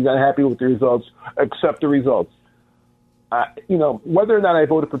and this, and he's unhappy with the results. Accept the results. Whether or not I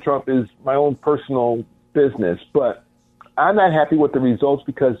voted for Trump is my own personal business, but I'm not happy with the results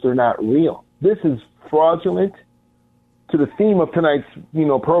because they're not real. This is fraudulent. To the theme of tonight's,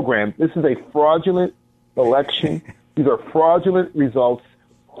 program, this is a fraudulent election. These are fraudulent results,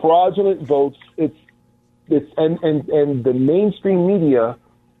 fraudulent votes. And the mainstream media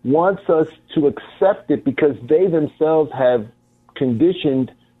wants us to accept it because they themselves have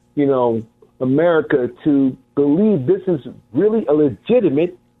conditioned, America to believe this is really a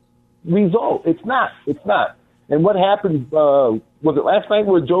legitimate result. It's not. And what happened, was it last night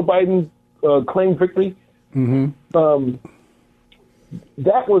where Joe Biden claimed victory? Mm-hmm.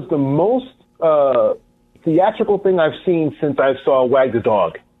 That was the most theatrical thing I've seen since I saw Wag the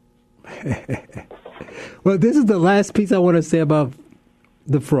Dog. Well, this is the last piece I want to say about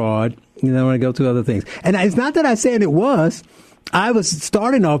the fraud. I want to go to other things. And it's not that I said it was. I was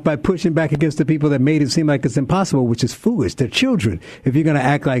starting off by pushing back against the people that made it seem like it's impossible, which is foolish. They're children. If you're going to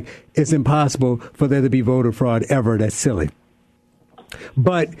act like it's impossible for there to be voter fraud ever, that's silly.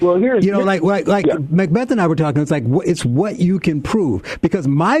 But, like Macbeth and I were talking, it's like, it's what you can prove. Because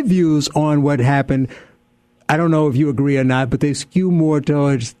my views on what happened, I don't know if you agree or not, but they skew more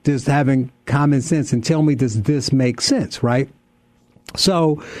towards just having common sense and tell me, does this make sense, right?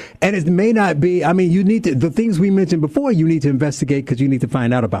 So, and it may not be, you need to, the things we mentioned before, you need to investigate because you need to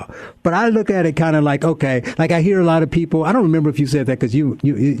find out about. But I look at it kind of like, okay, like I hear a lot of people, I don't remember if you said that because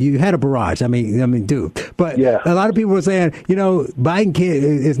you had a barrage. Dude. But yeah. A lot of people were saying, Biden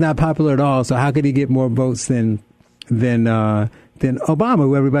is not popular at all. So how could he get more votes than Obama,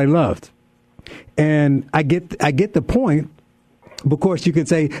 who everybody loved? And I get the point. Of course, you could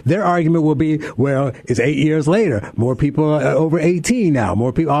say their argument will be, well, it's 8 years later. More people are over 18 now.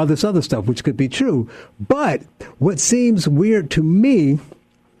 More people, all this other stuff, which could be true. But what seems weird to me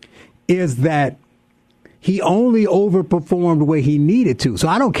is that he only overperformed where he needed to. So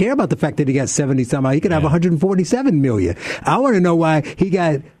I don't care about the fact that he got 70 some odd. He could have 147 million. I want to know why he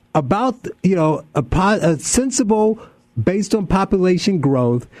got about, a sensible, based on population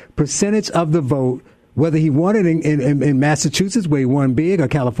growth, percentage of the vote, whether he won it in Massachusetts, where he won big, or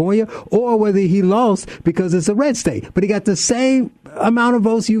California, or whether he lost because it's a red state. But he got the same amount of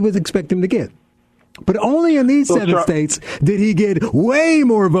votes you would expect him to get. But only in these 7 states did he get way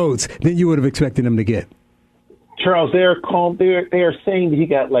more votes than you would have expected him to get. Charles, they are saying that he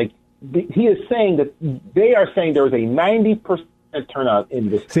got he is saying that they are saying there was a 90% turnout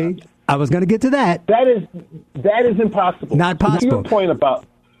in this. See, I was going to get to that. That is impossible. Not possible. To your point about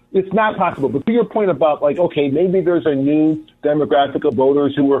it's not possible, but to your point about okay, maybe there's a new demographic of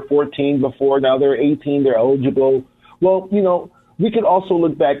voters who were 14 before, now they're 18, they're eligible. Well, we could also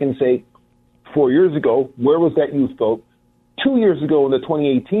look back and say, 4 years ago, where was that youth vote? 2 years ago in the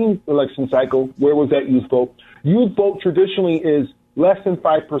 2018 election cycle, where was that youth vote? Youth vote traditionally is less than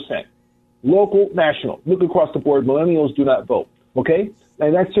 5%. Local, national. Look across the board. Millennials do not vote. Okay?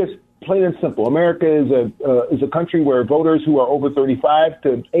 And that's just plain and simple. America is a country where voters who are over 35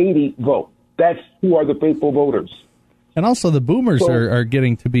 to 80 vote. That's who are the faithful voters. And also the boomers are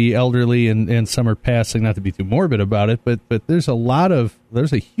getting to be elderly and some are passing, not to be too morbid about it, but there's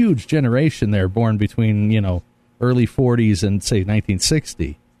a huge generation there born between, early 40s and say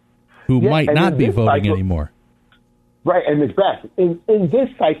 1960 who might not be voting anymore. Right, and exactly. In this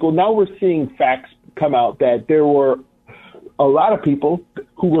cycle, now we're seeing facts come out that there were a lot of people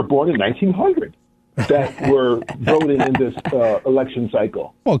who were born in 1900 that were voting in this election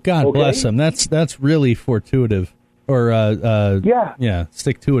cycle. Well, God bless them. That's really fortuitive. Or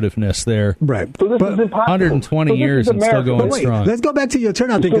stick-to-itiveness there. Right. So this is impossible. 120 years and still going strong. Let's go back to your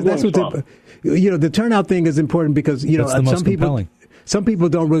turnout thing, because that's what the turnout thing is important, because some people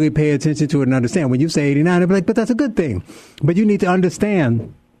don't really pay attention to it and understand. When you say 89, they'll be like, but that's a good thing. But you need to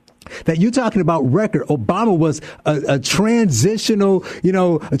understand that you're talking about record. Obama was a transitional,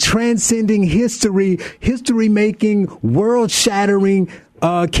 a transcending history-making, world-shattering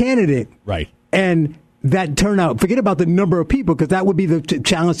candidate. Right. And that turnout, forget about the number of people, because that would be the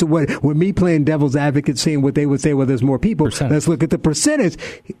challenge to with me playing devil's advocate, seeing what they would say, well, there's more people. Let's look at the percentage.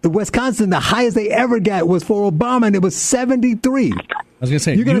 Wisconsin, the highest they ever got was for Obama, and it was 73. I was going to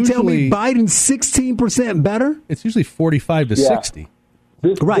say, you're going to tell me Biden's 16% better? It's usually 45 to 60.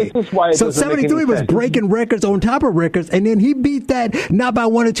 This is why so 73 was breaking records on top of records, and then he beat that not by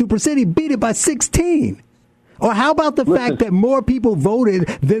 1 or 2%, he beat it by 16. Or how about the fact that more people voted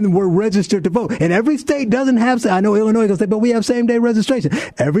than were registered to vote? And every state doesn't have, I know Illinois is going to say, but we have same-day registration.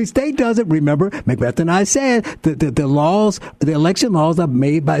 Every state doesn't. Remember, Macbeth and I said that the election laws are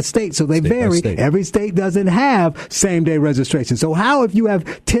made by state, so they vary. Every state doesn't have same-day registration. So how, if you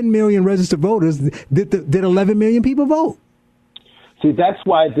have 10 million registered voters, did 11 million people vote? See, that's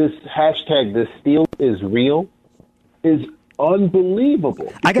why this hashtag, this steal is real, is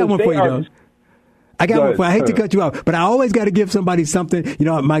unbelievable. I got one for you, though. I hate to cut you off, but I always got to give somebody something.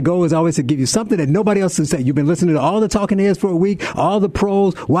 My goal is always to give you something that nobody else has said. You've been listening to all the talking heads for a week, all the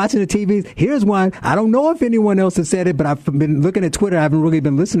pros, watching the TVs. Here's one. I don't know if anyone else has said it, but I've been looking at Twitter. I haven't really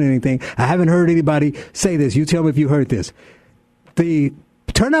been listening to anything. I haven't heard anybody say this. You tell me if you heard this. The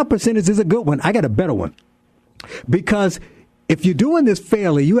turnout percentage is a good one. I got a better one. Because if you're doing this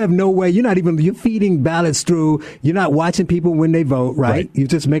fairly, you have no way. You're feeding ballots through. You're not watching people when they vote, right? You're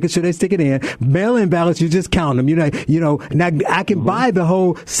just making sure they stick it in. Mail-in ballots, you just count them. Now I can buy the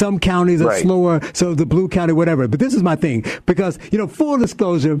whole, some counties are slower, so the blue county, whatever. But this is my thing, because, full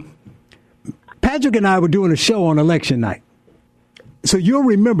disclosure, Patrick and I were doing a show on election night. So you'll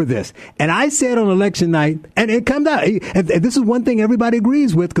remember this. And I said on election night, and it comes out, and this is one thing everybody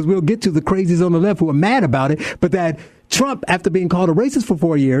agrees with, because we'll get to the crazies on the left who are mad about it, but that Trump, after being called a racist for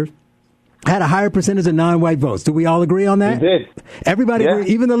 4 years, had a higher percentage of non-white votes. Do we all agree on that? We did. Everybody,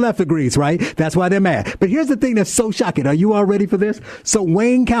 even the left agrees, right? That's why they're mad. But here's the thing that's so shocking. Are you all ready for this? So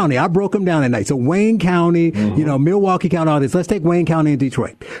Wayne County, I broke them down at night. So Wayne County, Milwaukee County, all this. Let's take Wayne County and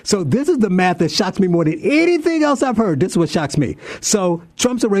Detroit. So this is the math that shocks me more than anything else I've heard. This is what shocks me. So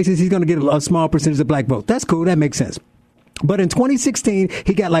Trump's a racist. He's going to get a small percentage of black votes. That's cool. That makes sense. But in 2016,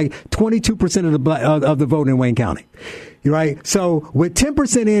 he got like 22% of the vote in Wayne County. Right? So with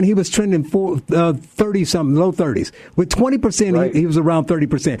 10% in, he was trending 30-something, low 30s. With 20% he was around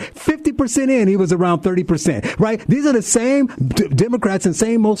 30%. 50% in, he was around 30%. Right? These are the same Democrats and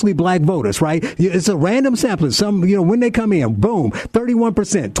same mostly black voters, right? It's a random sampling. Some, when they come in, boom,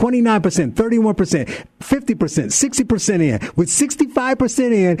 31%, 29%, 31%, 50%, 60% in. With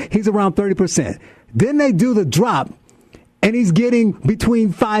 65% in, he's around 30%. Then they do the drop, and he's getting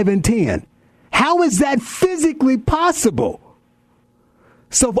between 5 and 10. How is that physically possible?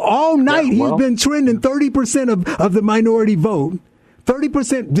 So all night he's been trending 30% of the minority vote.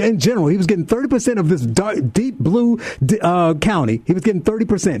 30% in general. He was getting 30% of this deep blue county. He was getting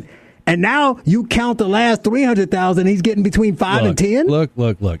 30%. And now you count the last 300,000, he's getting between 5 and 10? Look.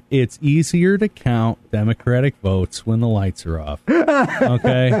 It's easier to count Democratic votes when the lights are off.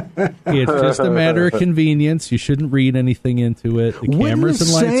 Okay? It's just a matter of convenience. You shouldn't read anything into it. The cameras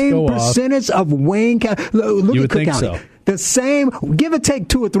and lights go off. Same percentage of Wayne County. Look you at would Cook think County. so. The same, give or take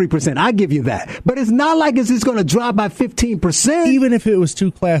 2 or 3%. I give you that. But it's not like it's just going to drop by 15%. Even if it was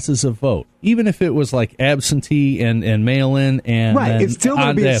 2 classes of vote. Even if it was like absentee and mail-in. And right, it's still going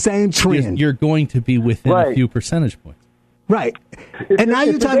to be the same trend. You're going to be within a few percentage points. Right. And now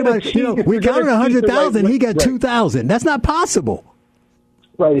you're talking about, we counted 100,000, he got 2,000. That's not possible.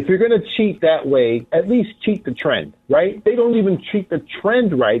 Right. If you're going to cheat that way, at least cheat the trend, right? They don't even cheat the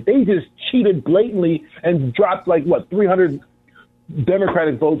trend right. They just cheated blatantly and dropped 300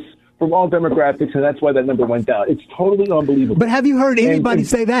 Democratic votes from all demographics, and that's why that number went down. It's totally unbelievable. But have you heard anybody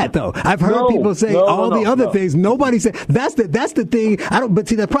say that, though? I've heard people say the other things. Nobody said that's the thing. But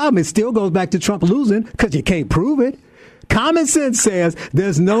see, the problem, it still goes back to Trump losing because you can't prove it. Common sense says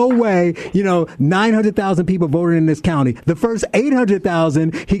there's no way, 900,000 people voted in this county. The first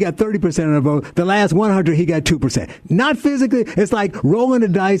 800,000, he got 30% of the vote. The last 100, he got 2%. Not physically. It's like rolling the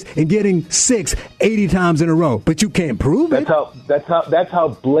dice and getting 80 times in a row. But you can't prove it. That's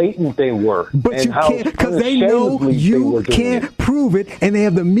how blatant they were. But you can't, because they know you can't prove it, and they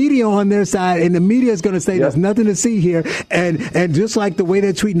have the media on their side, and the media is going to say there's nothing to see here. And just like the way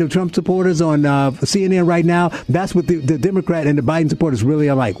they're treating the Trump supporters on CNN right now, that's what the Democrat and the Biden supporters really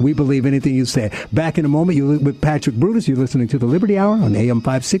are like. We believe anything you say. Back in a moment, you're with Patrick Brutus. You're listening to the Liberty Hour on AM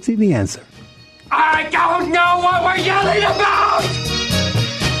 560, The Answer. I don't know what we're yelling about!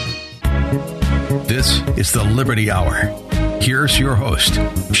 This is the Liberty Hour. Here's your host,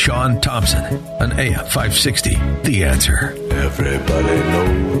 Sean Thompson, on AM 560, The Answer. Everybody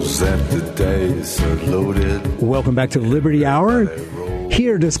knows that the days are loaded. Welcome back to the Liberty Hour.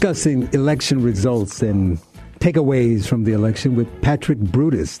 Here discussing election results and takeaways from the election with Patrick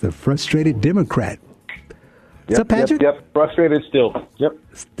Brutus, the frustrated Democrat. What's up, Patrick? Yep. Frustrated still. Yep.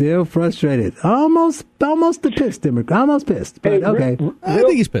 Still frustrated. Almost the pissed Democrat. Almost pissed. But okay. I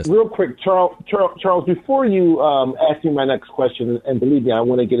think he's pissed. Real quick, Charles, before you ask me my next question, and believe me, I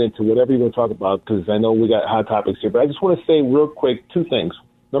want to get into whatever you're going to talk about because I know we got hot topics here, but I just want to say real quick 2 things.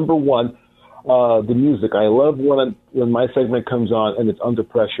 Number one, the music. I love when my segment comes on and it's under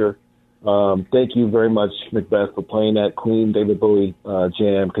pressure. Thank you very much, Macbeth, for playing that Queen David Bowie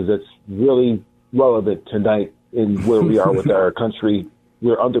jam because it's really relevant tonight in where we are with our country.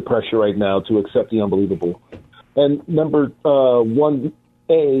 We're under pressure right now to accept the unbelievable. And number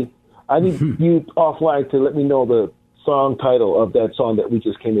 1A, I need you offline to let me know the song title of that song that we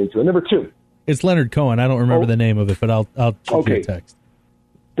just came into. And number 2. It's Leonard Cohen. I don't remember the name of it, but I'll shoot you a text.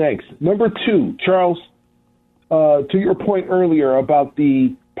 Thanks. Number 2, Charles, to your point earlier about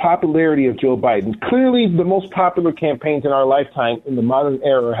the popularity of Joe Biden. Clearly, the most popular campaigns in our lifetime in the modern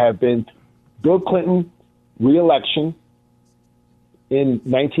era have been Bill Clinton re-election in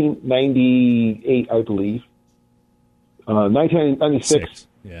 1998, I believe. 1996.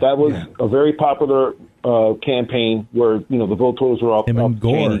 That was a very popular campaign where the vote totals were off. Him and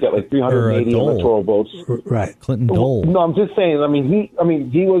Gore. He got 380 electoral votes. Right, Clinton Dole. No, I'm just saying.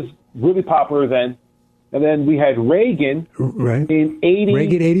 He was really popular then. And then we had Reagan in 80.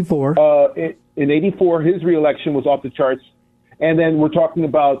 Reagan 84. In 84, his reelection was off the charts. And then we're talking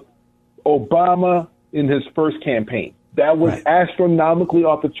about Obama in his first campaign. That was astronomically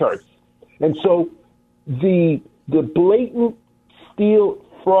off the charts. And so the blatant steal,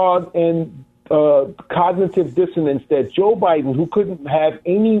 fraud, and cognitive dissonance that Joe Biden, who couldn't have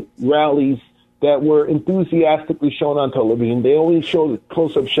any rallies that were enthusiastically shown on television, they only showed a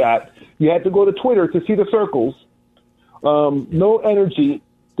close-up shot. You had to go to Twitter to see the circles. No energy.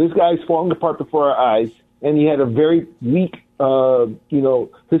 This guy's falling apart before our eyes. And he had a very weak,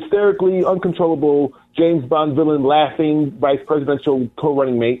 hysterically uncontrollable James Bond villain laughing vice presidential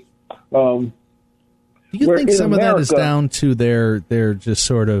co-running mate. Do you think some of that is down to their just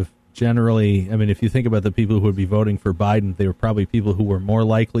sort of generally, if you think about the people who would be voting for Biden, they were probably people who were more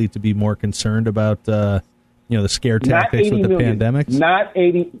likely to be more concerned about the scare tactics with the pandemics? Not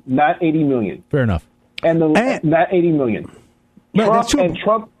 80 million. Fair enough. And not 80 million. Trump's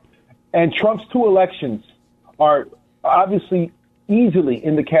 2 elections are obviously easily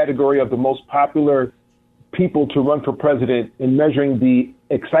in the category of the most popular people to run for president in measuring the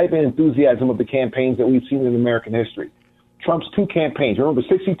excitement and enthusiasm of the campaigns that we've seen in American history. Trump's two campaigns. Remember,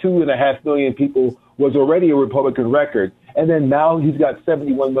 62.5 million people was already a Republican record, and then now he's got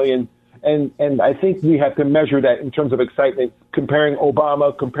 71 million. And I think we have to measure that in terms of excitement, comparing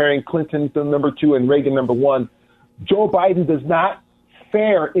Obama, comparing Clinton to number 2 and Reagan number 1. Joe Biden does not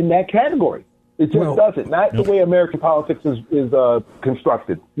fare in that category. It just doesn't. Not the way American politics is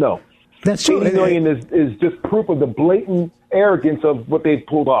constructed. No. That's true. 80 million is just proof of the blatant arrogance of what they've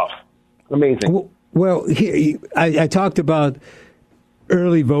pulled off. Amazing. Well, here, I talked about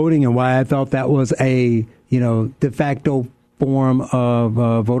early voting and why I thought that was a, de facto form of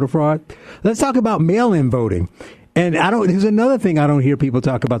voter fraud. Let's talk about mail-in voting. And there's another thing I don't hear people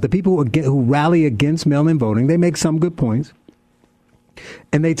talk about. The people who rally against mail-in voting, they make some good points.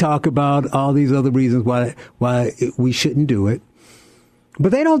 And they talk about all these other reasons why we shouldn't do it.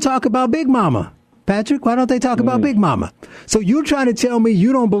 But they don't talk about Big Mama. Patrick, why don't they talk about Big Mama? So you're trying to tell me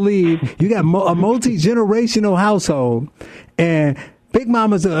you don't believe you got a multi-generational household and Big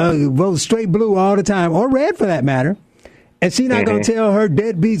Mama's vote straight blue all the time, or red for that matter. And she's not going to tell her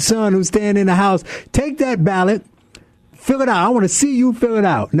deadbeat son who's staying in the house, take that ballot, fill it out. I want to see you fill it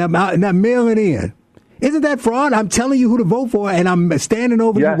out. Now mail it in. Isn't that fraud? I'm telling you who to vote for, and I'm standing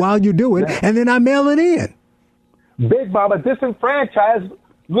over you while you do it, and then I mail it in. Big Mama disenfranchised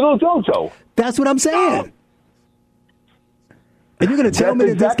little JoJo. That's what I'm saying. And you're going to tell me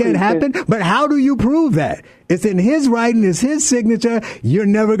that this can't happen? But how do you prove that? It's in his writing, it's his signature. You're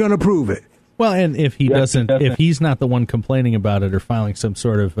never going to prove it. Well, and if he doesn't, if he's not the one complaining about it or filing some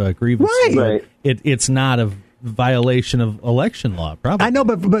sort of grievance, it's not a violation of election law. Probably. I know,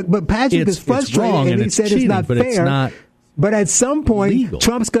 but Patrick is frustrated, and he said it's not fair. It's not. But at some point, legal.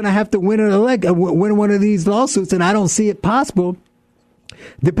 Trump's going to have to win one of these lawsuits, and I don't see it possible,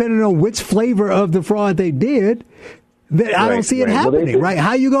 depending on which flavor of the fraud they did. I don't see it happening. Right? How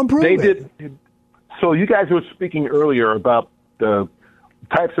are you going to prove it? So you guys were speaking earlier about the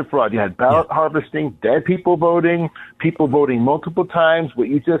types of fraud. You had ballot harvesting, dead people voting multiple times. What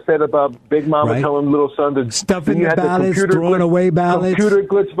you just said about Big Mama telling little son to stuff in the ballots, throwing away ballots, computer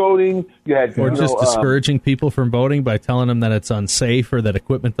glitch voting. You had just discouraging people from voting by telling them that it's unsafe or that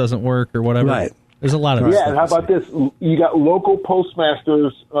equipment doesn't work or whatever. Right. There's a lot of and how about this? You got local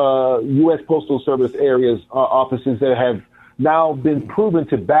postmasters, U.S. Postal Service areas, offices that have now been proven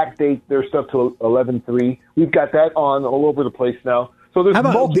to backdate their stuff to 11/3. We've got that on all over the place now. So there's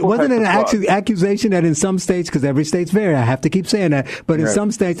wasn't it an accusation that in some states, because every state's vary, I have to keep saying that, but in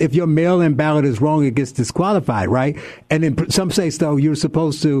some states, if your mail-in ballot is wrong, it gets disqualified, right? And in some states, though, you're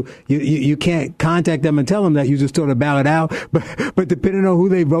supposed to, you can't contact them and tell them that you just throw the ballot out. But depending on who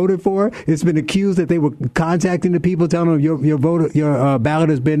they voted for, it's been accused that they were contacting the people, telling them your ballot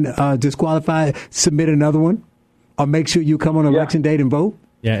has been disqualified, submit another one, or make sure you come on election date and vote.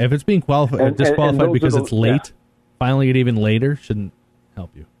 Yeah, if it's being disqualified because it's late, filing it even later shouldn't help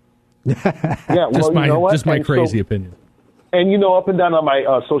you. Just my crazy opinion. And up and down on my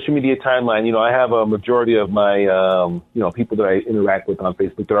social media timeline, I have a majority of my people that I interact with on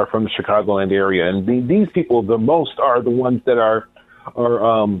Facebook that are from the Chicagoland area, and these people the most are the ones that are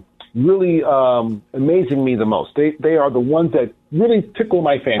really amazing me the most. They are the ones that really tickle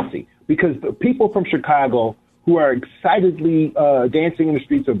my fancy, because the people from Chicago who are excitedly dancing in the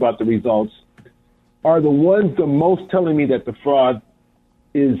streets about the results are the ones the most telling me that the fraud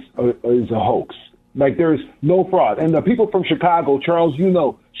is a hoax. Like, there's no fraud. And the people from Chicago, Charles,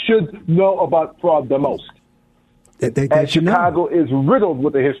 should know about fraud the most. And Chicago is riddled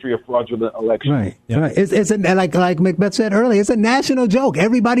with a history of fraudulent elections. Right. Yep. Right. It's like Macbeth said earlier, it's a national joke.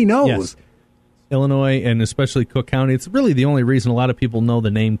 Everybody knows. Yes. Illinois, and especially Cook County, it's really the only reason a lot of people know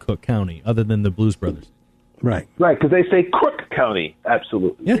the name Cook County, other than the Blues Brothers. Right. Right, because they say Crook County.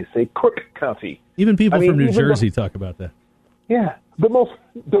 Absolutely. Yeah. They say Crook County. Even people from New Jersey talk about that. Yeah.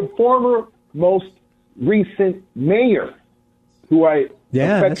 The former most recent mayor, who I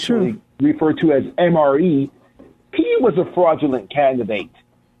affectionately refer to as MRE, he was a fraudulent candidate.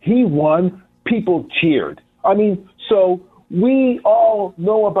 He won. People cheered. So we all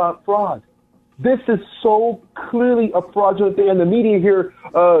know about fraud. This is so clearly a fraudulent thing. And the media here,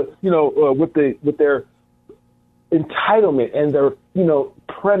 with their entitlement and their,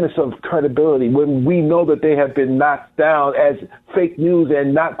 premise of credibility, when we know that they have been knocked down as fake news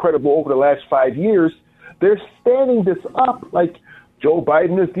and not credible over the last 5 years, they're standing this up like Joe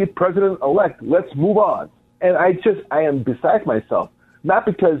Biden is the president-elect. Let's move on. And I am beside myself, not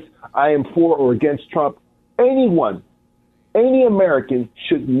because I am for or against Trump. Any American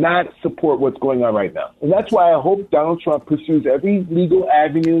should not support what's going on right now. And that's why I hope Donald Trump pursues every legal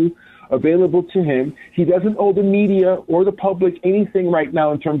avenue available to him. He doesn't owe the media or the public anything right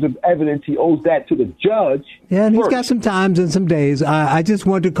now in terms of evidence. He owes that to the judge. Yeah, and he's got some times and some days. I just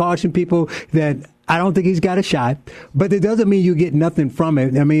want to caution people that I don't think he's got a shot, but it doesn't mean you get nothing from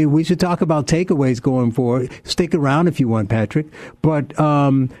it. I mean, we should talk about takeaways going forward. Stick around if you want, Patrick. But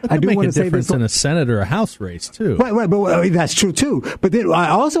I do want to say difference in a Senate or a House race too. Right. But that's true too. But then I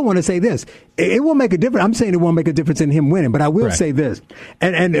also want to say this: it will make a difference. I'm saying it won't make a difference in him winning, but I will say this: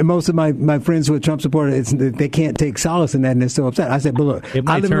 and most of my friends who are Trump supporters, they can't take solace in that, and they're so upset. I said, but look, it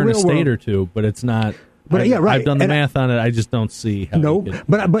might turn a state or two, but it's not. But yeah, right. I've done the math on it. I just don't see how. No,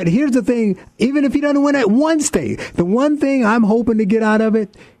 but here's the thing: even if he doesn't win at one state, the one thing I'm hoping to get out of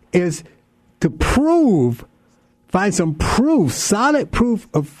it is to find some proof, solid proof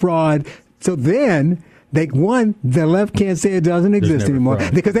of fraud. So then the left can't say it doesn't exist anymore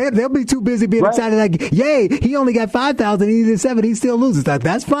because they'll be too busy being excited. Like, yay, he only got 5,000, he needed 7, he still loses.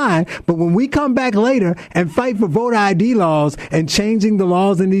 That's fine. But when we come back later and fight for voter ID laws and changing the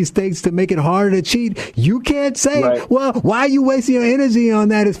laws in these states to make it harder to cheat, you can't say, well, why are you wasting your energy on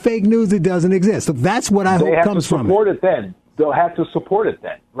that? It's fake news. It doesn't exist. So that's what I hope comes from it. They have to support it then. They'll have to support it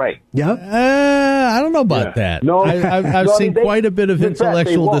then, right? Yeah. I don't know about that. No, I've seen quite a bit of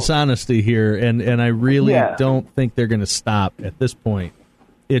intellectual dishonesty here, and I really don't think they're going to stop at this point.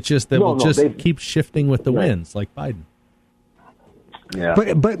 It's just that we'll keep shifting with the winds, like Biden. Yeah. But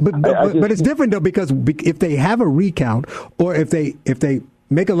it's different though, because if they have a recount or if they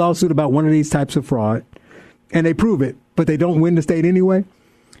make a lawsuit about one of these types of fraud and they prove it, but they don't win the state anyway,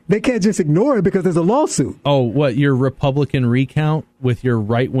 they can't just ignore it because there's a lawsuit. Oh, what, your Republican recount with your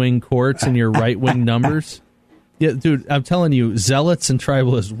right-wing courts and your right-wing numbers? Yeah, dude, I'm telling you, zealots and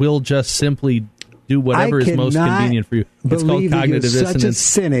tribalists will just simply do whatever is most convenient for you. It's called cognitive dissonance. Such a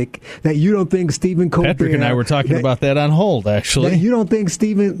cynic that you don't think Stephen Colbert... Patrick and I were talking about that on hold, actually. You don't think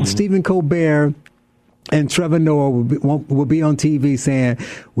Stephen Colbert and Trevor Noah will be on TV saying,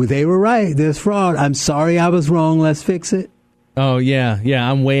 well, they were right, there's fraud. I'm sorry I was wrong, let's fix it. Oh, yeah.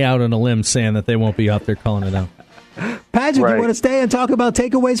 I'm way out on a limb saying that they won't be out there calling it out. Patrick, you want to stay and talk about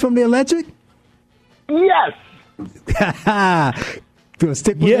takeaways from the electric? Yes.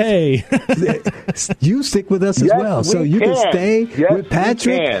 Stick with us. You stick with us as well. So you can stay with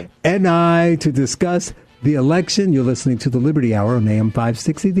Patrick and I to discuss the election. You're listening to the Liberty Hour on AM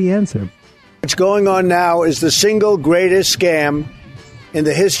 560, The Answer. What's going on now is the single greatest scam in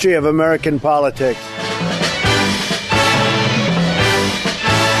the history of American politics.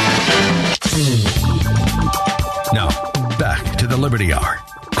 Now, back to the Liberty Hour.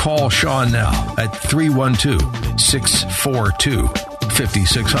 Call Sean now at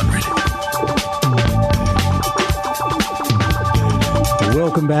 312-642-5600.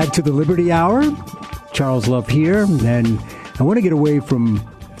 Welcome back to the Liberty Hour. Charles Love here, and I want to get away from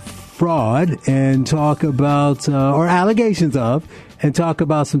fraud and talk about, or allegations of, and talk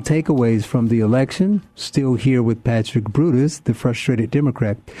about some takeaways from the election. Still here with Patrick Brutus, the frustrated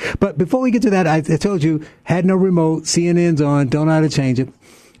Democrat. But before we get to that, I told you, had no remote, CNN's on, don't know how to change it.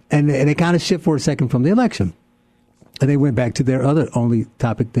 And they kind of shift for a second from the election. And they went back to their only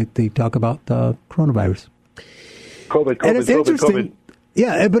topic that they talk about, coronavirus. COVID. And it's interesting.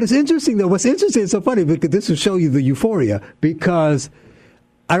 Yeah, but it's interesting, though. What's interesting, it's so funny, because this will show you the euphoria. Because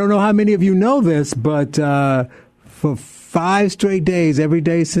I don't know how many of you know this, but for 5 straight days, every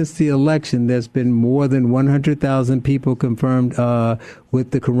day since the election, there's been more than 100,000 people confirmed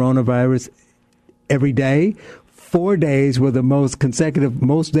with the coronavirus every day. 4 days were the most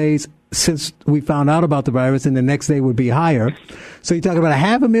days since we found out about the virus, and the next day would be higher. So you're talking about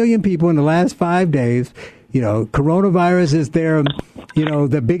 500,000 people in the last 5 days. Coronavirus is their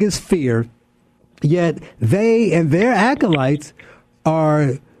biggest fear. Yet they and their acolytes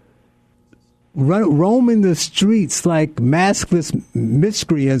are roaming the streets like maskless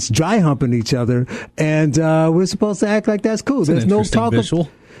miscreants, dry humping each other, and we're supposed to act like that's cool. There's no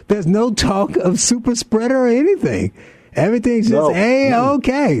talk of super spreader or anything. Everything's just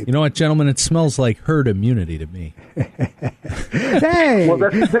okay. You know what, gentlemen? It smells like herd immunity to me. Hey. Well,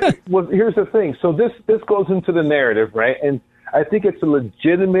 here's the thing. So this goes into the narrative, right? And I think it's a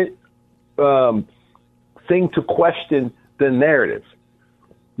legitimate thing to question the narrative,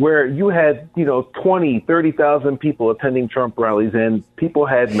 where you had 20, 30,000 people attending Trump rallies, and people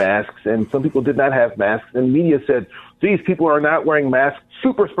had masks, and some people did not have masks, and media said these people are not wearing masks.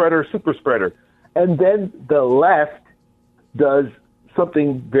 Super spreader. And then the left does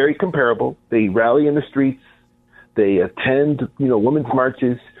something very comparable. They rally in the streets. They attend, women's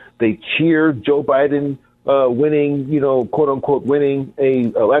marches. They cheer Joe Biden winning, quote unquote, winning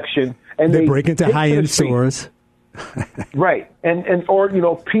a election. And they break into high-end stores. Right. And or,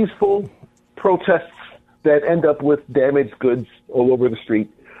 peaceful protests that end up with damaged goods all over the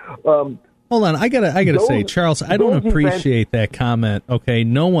street. Hold on, I gotta say, Charles, I don't appreciate that comment. Okay,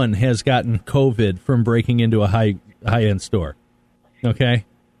 no one has gotten COVID from breaking into a high-end store. Okay,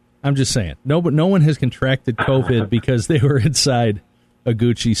 I'm just saying, no one has contracted COVID because they were inside a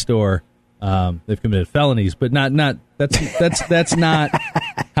Gucci store. They've committed felonies, but not that's not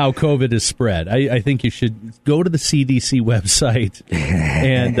how COVID is spread. I think you should go to the CDC website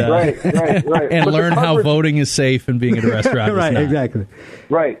and right. and learn how voting is safe and being at a restaurant. Right, is not. exactly.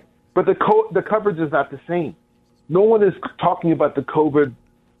 Right. But the coverage is not the same. No one is talking about the COVID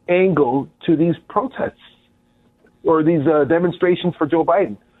angle to these protests or these demonstrations for Joe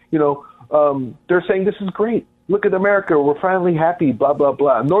Biden. They're saying this is great. Look at America. We're finally happy, blah, blah,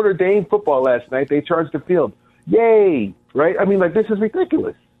 blah. Notre Dame football last night, they charged the field. Yay, right? I mean, this is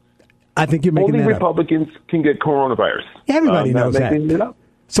ridiculous. I think you're making Only that Republicans can get coronavirus. Everybody knows that.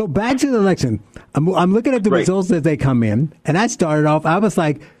 So back to the election. I'm looking at the results as they come in, and I started off, I was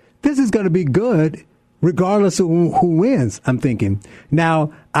like, this is going to be good regardless of who wins, I'm thinking.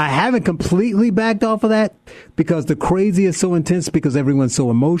 Now, I haven't completely backed off of that because the crazy is so intense because everyone's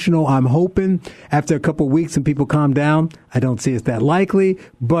so emotional. I'm hoping after a couple of weeks and people calm down, I don't see it's that likely.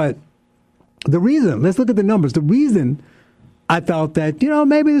 But the reason, let's look at the numbers. The reason I thought that,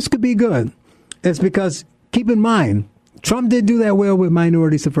 maybe this could be good is because, keep in mind, Trump didn't do that well with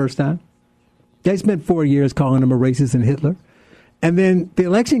minorities the first time. They spent 4 years calling him a racist and Hitler. And then the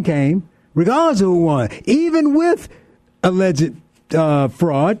election came, regardless of who won, even with alleged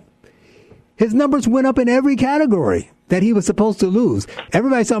fraud, his numbers went up in every category that he was supposed to lose.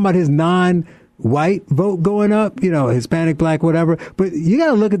 Everybody's talking about his non-white vote going up, Hispanic, black, whatever. But you got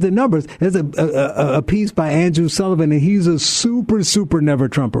to look at the numbers. There's a piece by Andrew Sullivan, and he's a super, super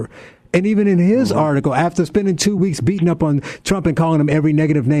never-Trumper. And even in his article, after spending 2 weeks beating up on Trump and calling him every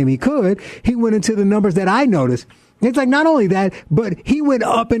negative name he could, he went into the numbers that I noticed. It's like not only that, but he went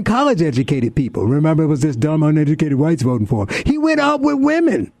up in college-educated people. Remember, it was this dumb, uneducated whites voting for him. He went up with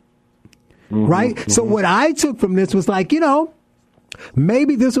women, right? Mm-hmm. So what I took from this was like,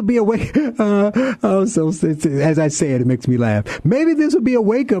 maybe this will be a wake. As I say it, it makes me laugh. Maybe this will be a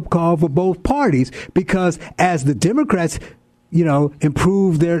wake-up call for both parties because as the Democrats,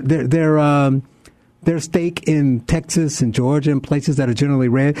 improve their stake in Texas and Georgia and places that are generally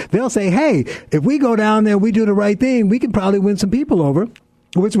red, they'll say, hey, if we go down there and we do the right thing, we can probably win some people over,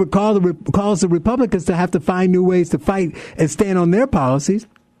 which would cause the Republicans to have to find new ways to fight and stand on their policies.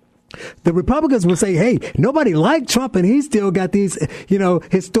 The Republicans will say, hey, nobody liked Trump and he's still got these,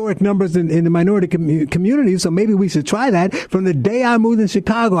 historic numbers in the minority community. So maybe we should try that. From the day I moved in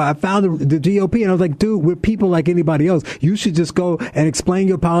Chicago, I found the GOP and I was like, dude, we're people like anybody else. You should just go and explain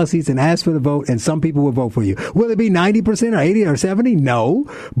your policies and ask for the vote and some people will vote for you. Will it be 90% or 80 or 70? No.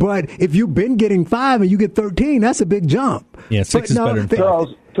 But if you've been getting 5 and you get 13, that's a big jump. Yeah, 6 is better than 5.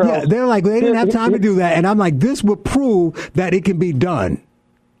 Charles, yeah, they're like, they didn't have time to do that. And I'm like, this will prove that it can be done.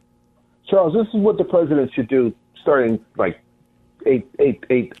 Charles, this is what the president should do starting like eight.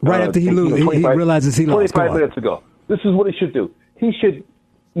 Right after he realizes he lost. 25 minutes ago. This is what he should do. He should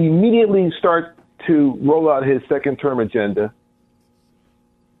immediately start to roll out his second-term agenda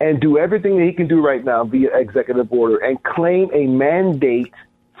and do everything that he can do right now via executive order and claim a mandate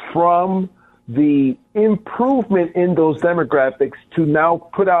from the improvement in those demographics to now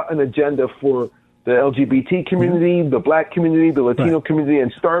put out an agenda for the LGBT community, the black community, the Latino community,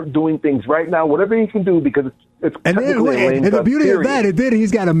 and start doing things right now, whatever he can do, because it's and the beauty of that is then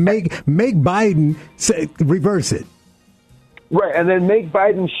he's got to make Biden reverse it. Right, and then make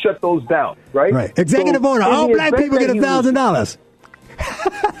Biden shut those down, right? Right. Executive order, all black people get $1,000.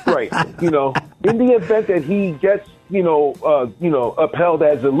 Right. In the event that he gets, upheld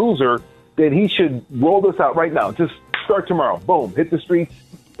as a loser, then he should roll this out right now. Just start tomorrow. Boom. Hit the streets.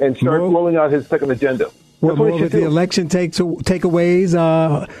 And start rolling out his second agenda. Well, more with the election takeaways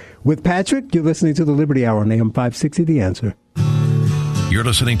with Patrick. You're listening to the Liberty Hour on AM 560, The Answer. You're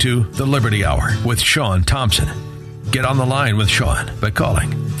listening to the Liberty Hour with Sean Thompson. Get on the line with Sean by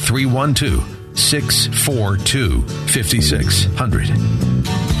calling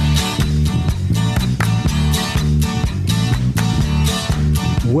 312-642-5600.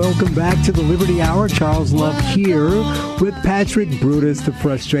 Welcome back to the Liberty Hour. Charles Love here with Patrick Brutus, the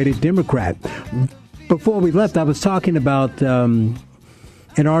frustrated Democrat. Before we left, I was talking about an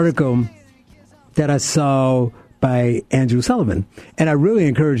article that I saw by Andrew Sullivan, and I really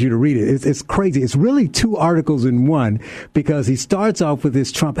encourage you to read it. It's crazy. It's really 2 articles in one because he starts off with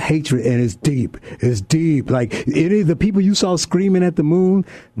this Trump hatred, and it's deep. It's deep. Like any of the people you saw screaming at the moon,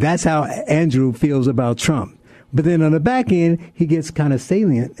 that's how Andrew feels about Trump. But then on the back end, he gets kind of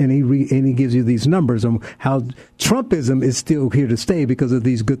salient, and he gives you these numbers on how Trumpism is still here to stay because of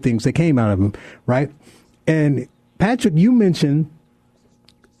these good things that came out of him, right? And Patrick, you mentioned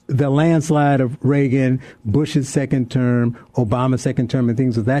the landslide of Reagan, Bush's second term, Obama's second term, and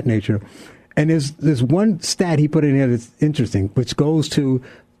things of that nature. And there's one stat he put in here that's interesting, which goes to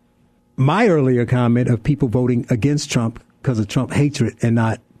my earlier comment of people voting against Trump because of Trump hatred and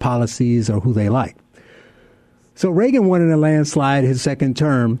not policies or who they like. So Reagan won in a landslide his second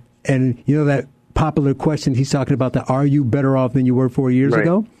term. And you know that popular question he's talking about, the are you better off than you were 4 years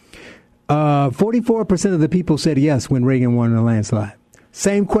ago? 44% of the people said yes when Reagan won in a landslide.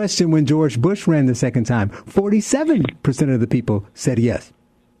 Same question when George Bush ran the second time. 47% of the people said yes.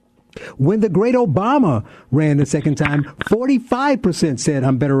 When the great Obama ran the second time, 45% said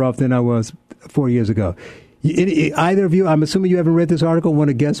I'm better off than I was 4 years ago. Either of you, I'm assuming you haven't read this article, want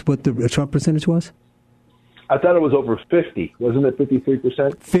to guess what the Trump percentage was? I thought it was over 50. Wasn't it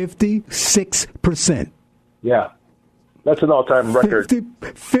 53%? 56%. Yeah. That's an all-time record.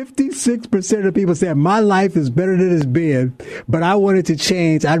 56% of people said, my life is better than it's been, but I want it to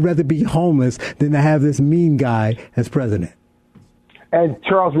change. I'd rather be homeless than to have this mean guy as president. And,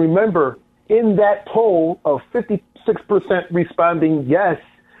 Charles, remember, in that poll of 56% responding yes,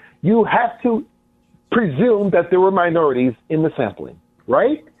 you have to presume that there were minorities in the sampling,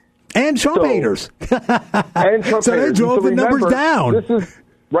 right? And Trump haters. And Trump so haters. They drove the numbers down. This is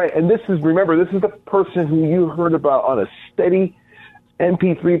right, and this is the person who you heard about on a steady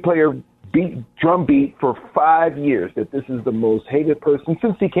MP3 player drum beat for 5 years, that this is the most hated person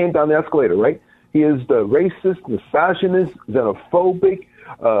since he came down the escalator, right? He is the racist, misogynist, xenophobic,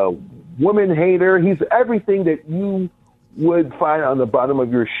 woman hater. He's everything that you would find on the bottom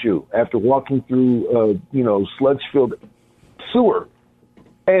of your shoe after walking through, sludge-filled sewer.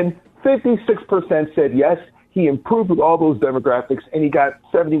 And 56% said yes. He improved with all those demographics, and he got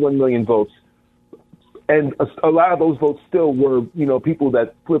 71 million votes. And a lot of those votes still were, people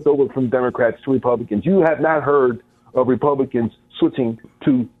that flipped over from Democrats to Republicans. You have not heard of Republicans switching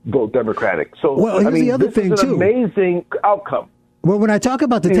to vote Democratic. So, the other thing, is an amazing outcome. Well, when I talk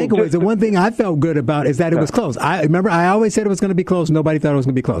about the takeaways, the one thing I felt good about is that it was close. I always said it was going to be close. Nobody thought it was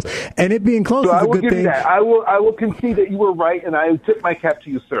going to be close. And it being close is a good thing. I will concede that you were right, and I tip my cap to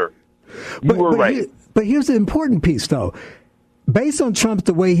you, sir. You were right. But here's the important piece, though. Based on Trump,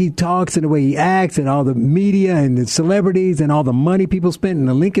 the way he talks and the way he acts and all the media and the celebrities and all the money people spent in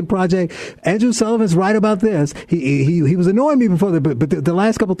the Lincoln Project, Andrew Sullivan's right about this. He was annoying me before, but the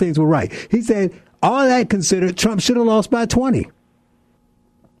last couple of things were right. He said, all of that considered, Trump should have lost by 20.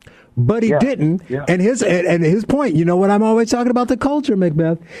 But he didn't. Yeah. And his point, you know what I'm always talking about, the culture,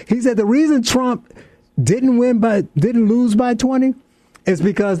 Macbeth. He said the reason Trump didn't lose by 20 is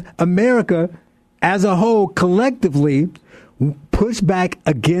because America as a whole collectively pushed back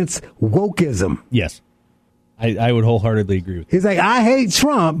against wokeism. Yes. I would wholeheartedly agree with you. He's like, I hate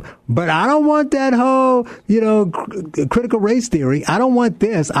Trump, but I don't want that whole, critical race theory. I don't want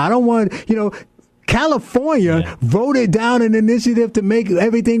this. I don't want, California voted down an initiative to make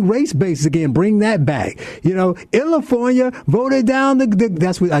everything race-based again, bring that back. California voted down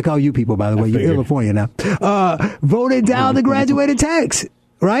that's what I call you people, by the way. You're California now. Voted down the graduated tax,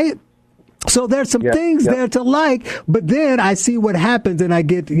 right? So there's some things there to like, but then I see what happens and I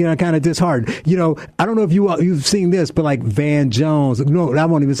get, kind of disheartened. I don't know if you've seen this, but like Van Jones, no, I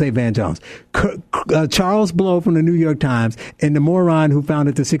won't even say Van Jones. Charles Blow from the New York Times and the moron who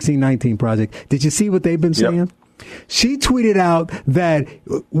founded the 1619 Project. Did you see what they've been saying? Yep. She tweeted out that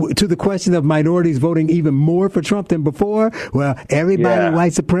to the question of minorities voting even more for Trump than before, well, everybody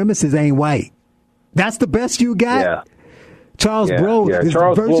white supremacists ain't white. That's the best you got? Yeah. Charles Blow is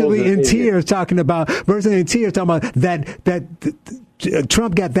virtually in tears talking about that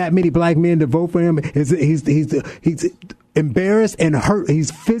Trump got that many black men to vote for him. He's embarrassed and hurt.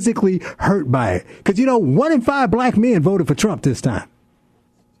 He's physically hurt by it. Because, 1 in 5 black men voted for Trump this time.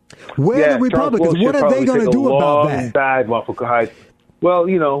 Where are the Republicans? What are they going to do about that? Well,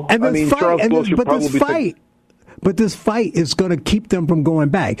 Charles Blow should probably But this fight is going to keep them from going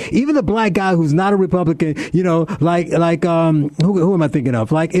back. Even the black guy who's not a Republican, like who am I thinking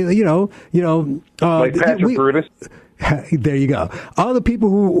of? Like Patrick Brutus. There you go. All the people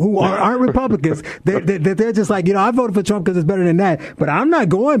who aren't Republicans, they're just like, I voted for Trump because it's better than that. But I'm not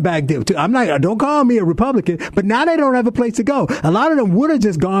going back there. Don't call me a Republican. But now they don't have a place to go. A lot of them would have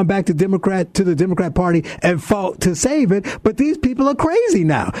just gone back to the Democrat Party and fought to save it. But these people are crazy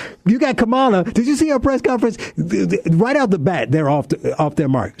now. You got Kamala. Did you see her press conference? Right out the bat, they're off their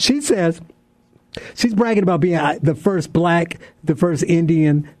mark. She says She's bragging about being the first black, the first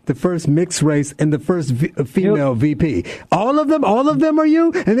Indian, the first mixed race, and the first female VP. All of them are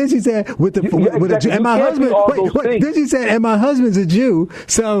you. And then she said, and my husband. Wait. Then she said, and my husband's a Jew.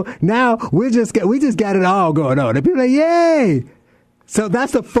 So now we just got it all going on. And people are like, yay! So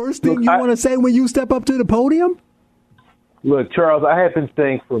that's the first thing you want to say when you step up to the podium? Look, Charles, I have been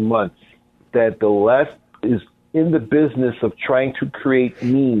saying for months that the left is in the business of trying to create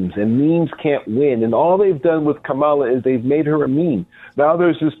memes, and memes can't win. And all they've done with Kamala is they've made her a meme. Now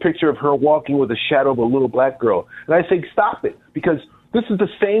there's this picture of her walking with a shadow of a little black girl. And I say, stop it, because this is the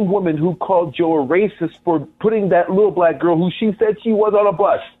same woman who called Joe a racist for putting that little black girl who she said she was on a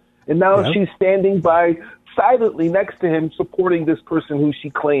bus. And now she's standing by silently next to him supporting this person who she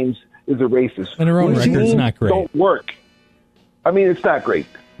claims is a racist. And her own record's not great. Don't work. I mean, it's not great.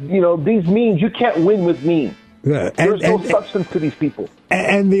 You know, these memes, you can't win with memes. Yeah. There's no substance to these people.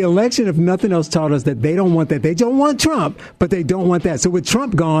 And the election, if nothing else, taught us that they don't want that. They don't want Trump, but they don't want that. So with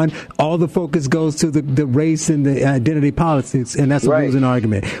Trump gone, all the focus goes to the race and the identity politics, and that's a losing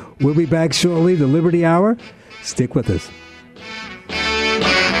argument. We'll be back shortly. The Liberty Hour. Stick with us.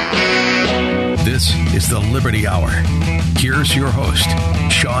 This is the Liberty Hour. Here's your host,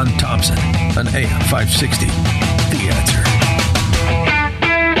 Sean Thompson, on AM 560. The Answer.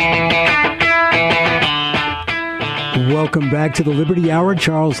 Welcome back to the Liberty Hour.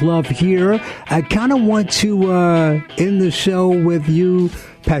 Charles Love here. I kind of want to end the show with you,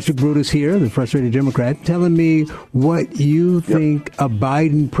 Patrick Brutus here, the frustrated Democrat, telling me what you think a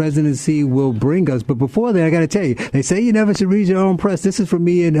Biden presidency will bring us. But before that, I got to tell you, they say you never should read your own press. This is for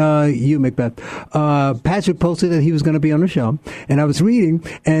me and you, Macbeth. Patrick posted that he was going to be on the show, and I was reading,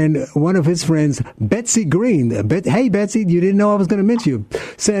 and one of his friends, Betsy Green, hey, Betsy, you didn't know I was going to mention you,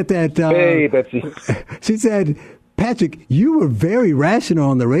 said that... hey, Betsy. She said... Patrick, you were very rational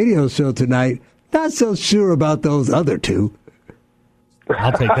on the radio show tonight. Not so sure about those other two.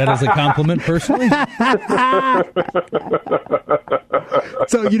 I'll take that as a compliment personally.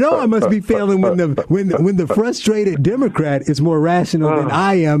 So I must be failing when the frustrated Democrat is more rational than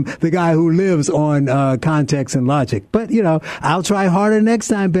I am, the guy who lives on context and logic. But I'll try harder next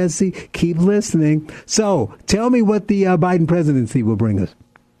time, Betsy. Keep listening. So tell me what the Biden presidency will bring us.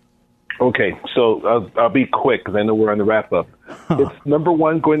 Okay, so I'll be quick because I know we're on the wrap up. It's number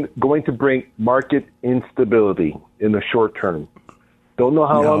one going to bring market instability in the short term. Don't know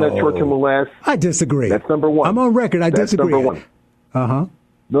how long that short term will last. I disagree. That's number one. I'm on record. I disagree. Number one.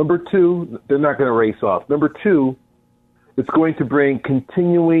 Number two, they're not going to race off. Number two, it's going to bring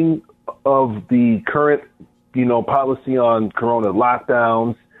continuing of the current, policy on corona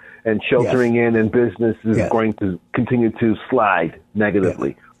lockdowns and sheltering in, and business is going to continue to slide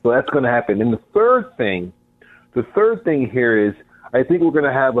negatively. So that's going to happen. And the third thing here is I think we're going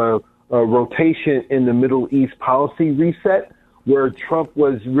to have a rotation in the Middle East policy reset, where Trump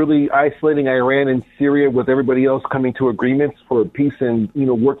was really isolating Iran and Syria with everybody else coming to agreements for peace and,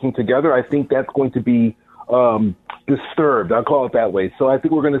 working together. I think that's going to be disturbed. I'll call it that way. So I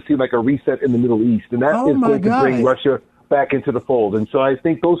think we're going to see like a reset in the Middle East, and that is going to bring Russia back into the fold. And so I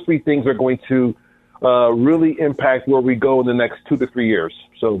think those three things are going to really impact where we go in the next 2 to 3 years.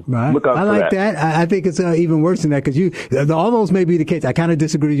 So look out for that. I like that. I think it's even worse than that, because all those may be the case. I kind of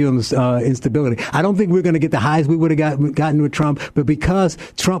disagree with you on the instability. I don't think we're going to get the highs we would have gotten with Trump, but because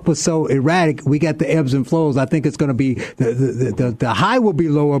Trump was so erratic, we got the ebbs and flows. I think it's going to be the high will be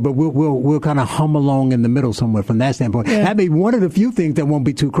lower, but we'll kind of hum along in the middle somewhere from that standpoint. Yeah. That'd be one of the few things that won't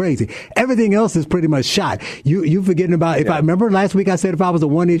be too crazy. Everything else is pretty much shot. You forgetting about, if I remember last week I said if I was a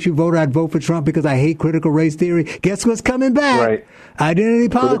one issue voter, I'd vote for Trump because I hate critical race theory. Guess what's coming back? Right. Identity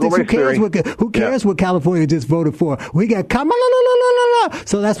politics. Who cares what California just voted for? We got Kamala.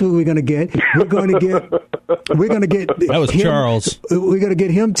 So that's what we're going to get. We're going to get. That was him, Charles. We're going to get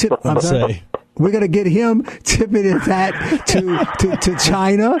him. We're going to get him tipping his hat to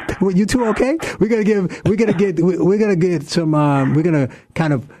China. Well, you two okay? We're going to get some. We're going to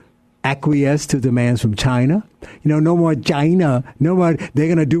kind of acquiesce to demands from China. No more China. No more. They're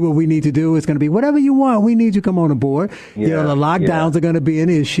going to do what we need to do. It's going to be whatever you want. We need you. Come on aboard. The lockdowns are going to be an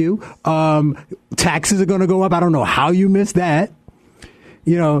issue. Taxes are going to go up. I don't know how you missed that.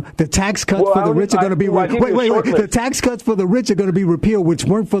 The tax cuts for the rich are going to be wait. The tax cuts for the rich are going to be repealed, which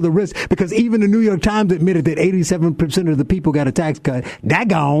weren't for the rich, because even the New York Times admitted that 87% of the people got a tax cut. That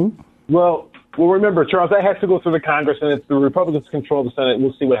gone. Well, remember, Charles, that has to go through the Congress, and if the Republicans control the Senate,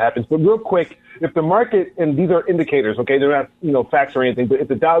 we'll see what happens. But real quick, if the market, and these are indicators, okay, they're not, facts or anything, but if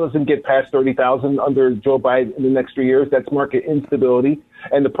the Dow doesn't get past 30,000 under Joe Biden in the next 3 years, that's market instability.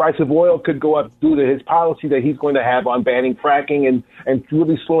 and the price of oil could go up due to his policy that he's going to have on banning fracking and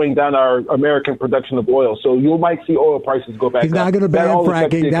really slowing down our American production of oil. So you might see oil prices go back up. He's not going to ban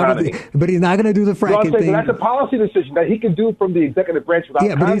fracking, but he's not going to do the fracking thing. That's a policy decision that he can do from the executive branch without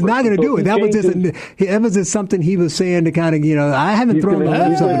Congress. But he's not going to do it. That was just something he was saying to kind of, I haven't thrown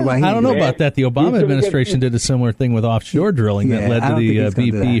something about him. I don't know about that. The Obama administration did a similar thing with offshore drilling that led to the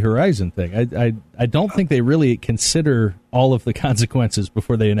BP Horizon thing. I don't think they really consider all of the consequences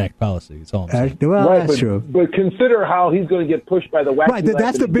before they enact policy. It's all I'm saying. That's true. But consider how he's going to get pushed by the wacky left. Right,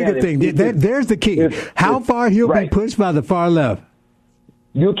 that's the bigger thing. There's the key. How far he'll be pushed by the far left.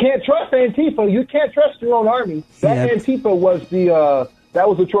 You can't trust Antifa. You can't trust your own army. Antifa was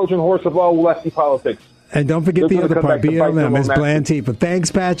the Trojan horse of all lefty politics. And don't forget the other part, BLM, is Blantifa.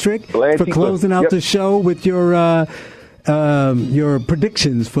 Thanks, Patrick, for closing out the show with your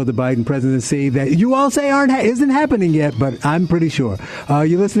predictions for the Biden presidency that you all say isn't happening yet, but I'm pretty sure.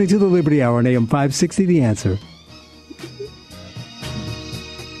 You're listening to the Liberty Hour on AM 560, The Answer.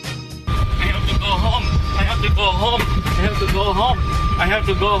 I have to go home. I have to go home. I have to go home. I have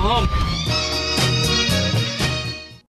to go home.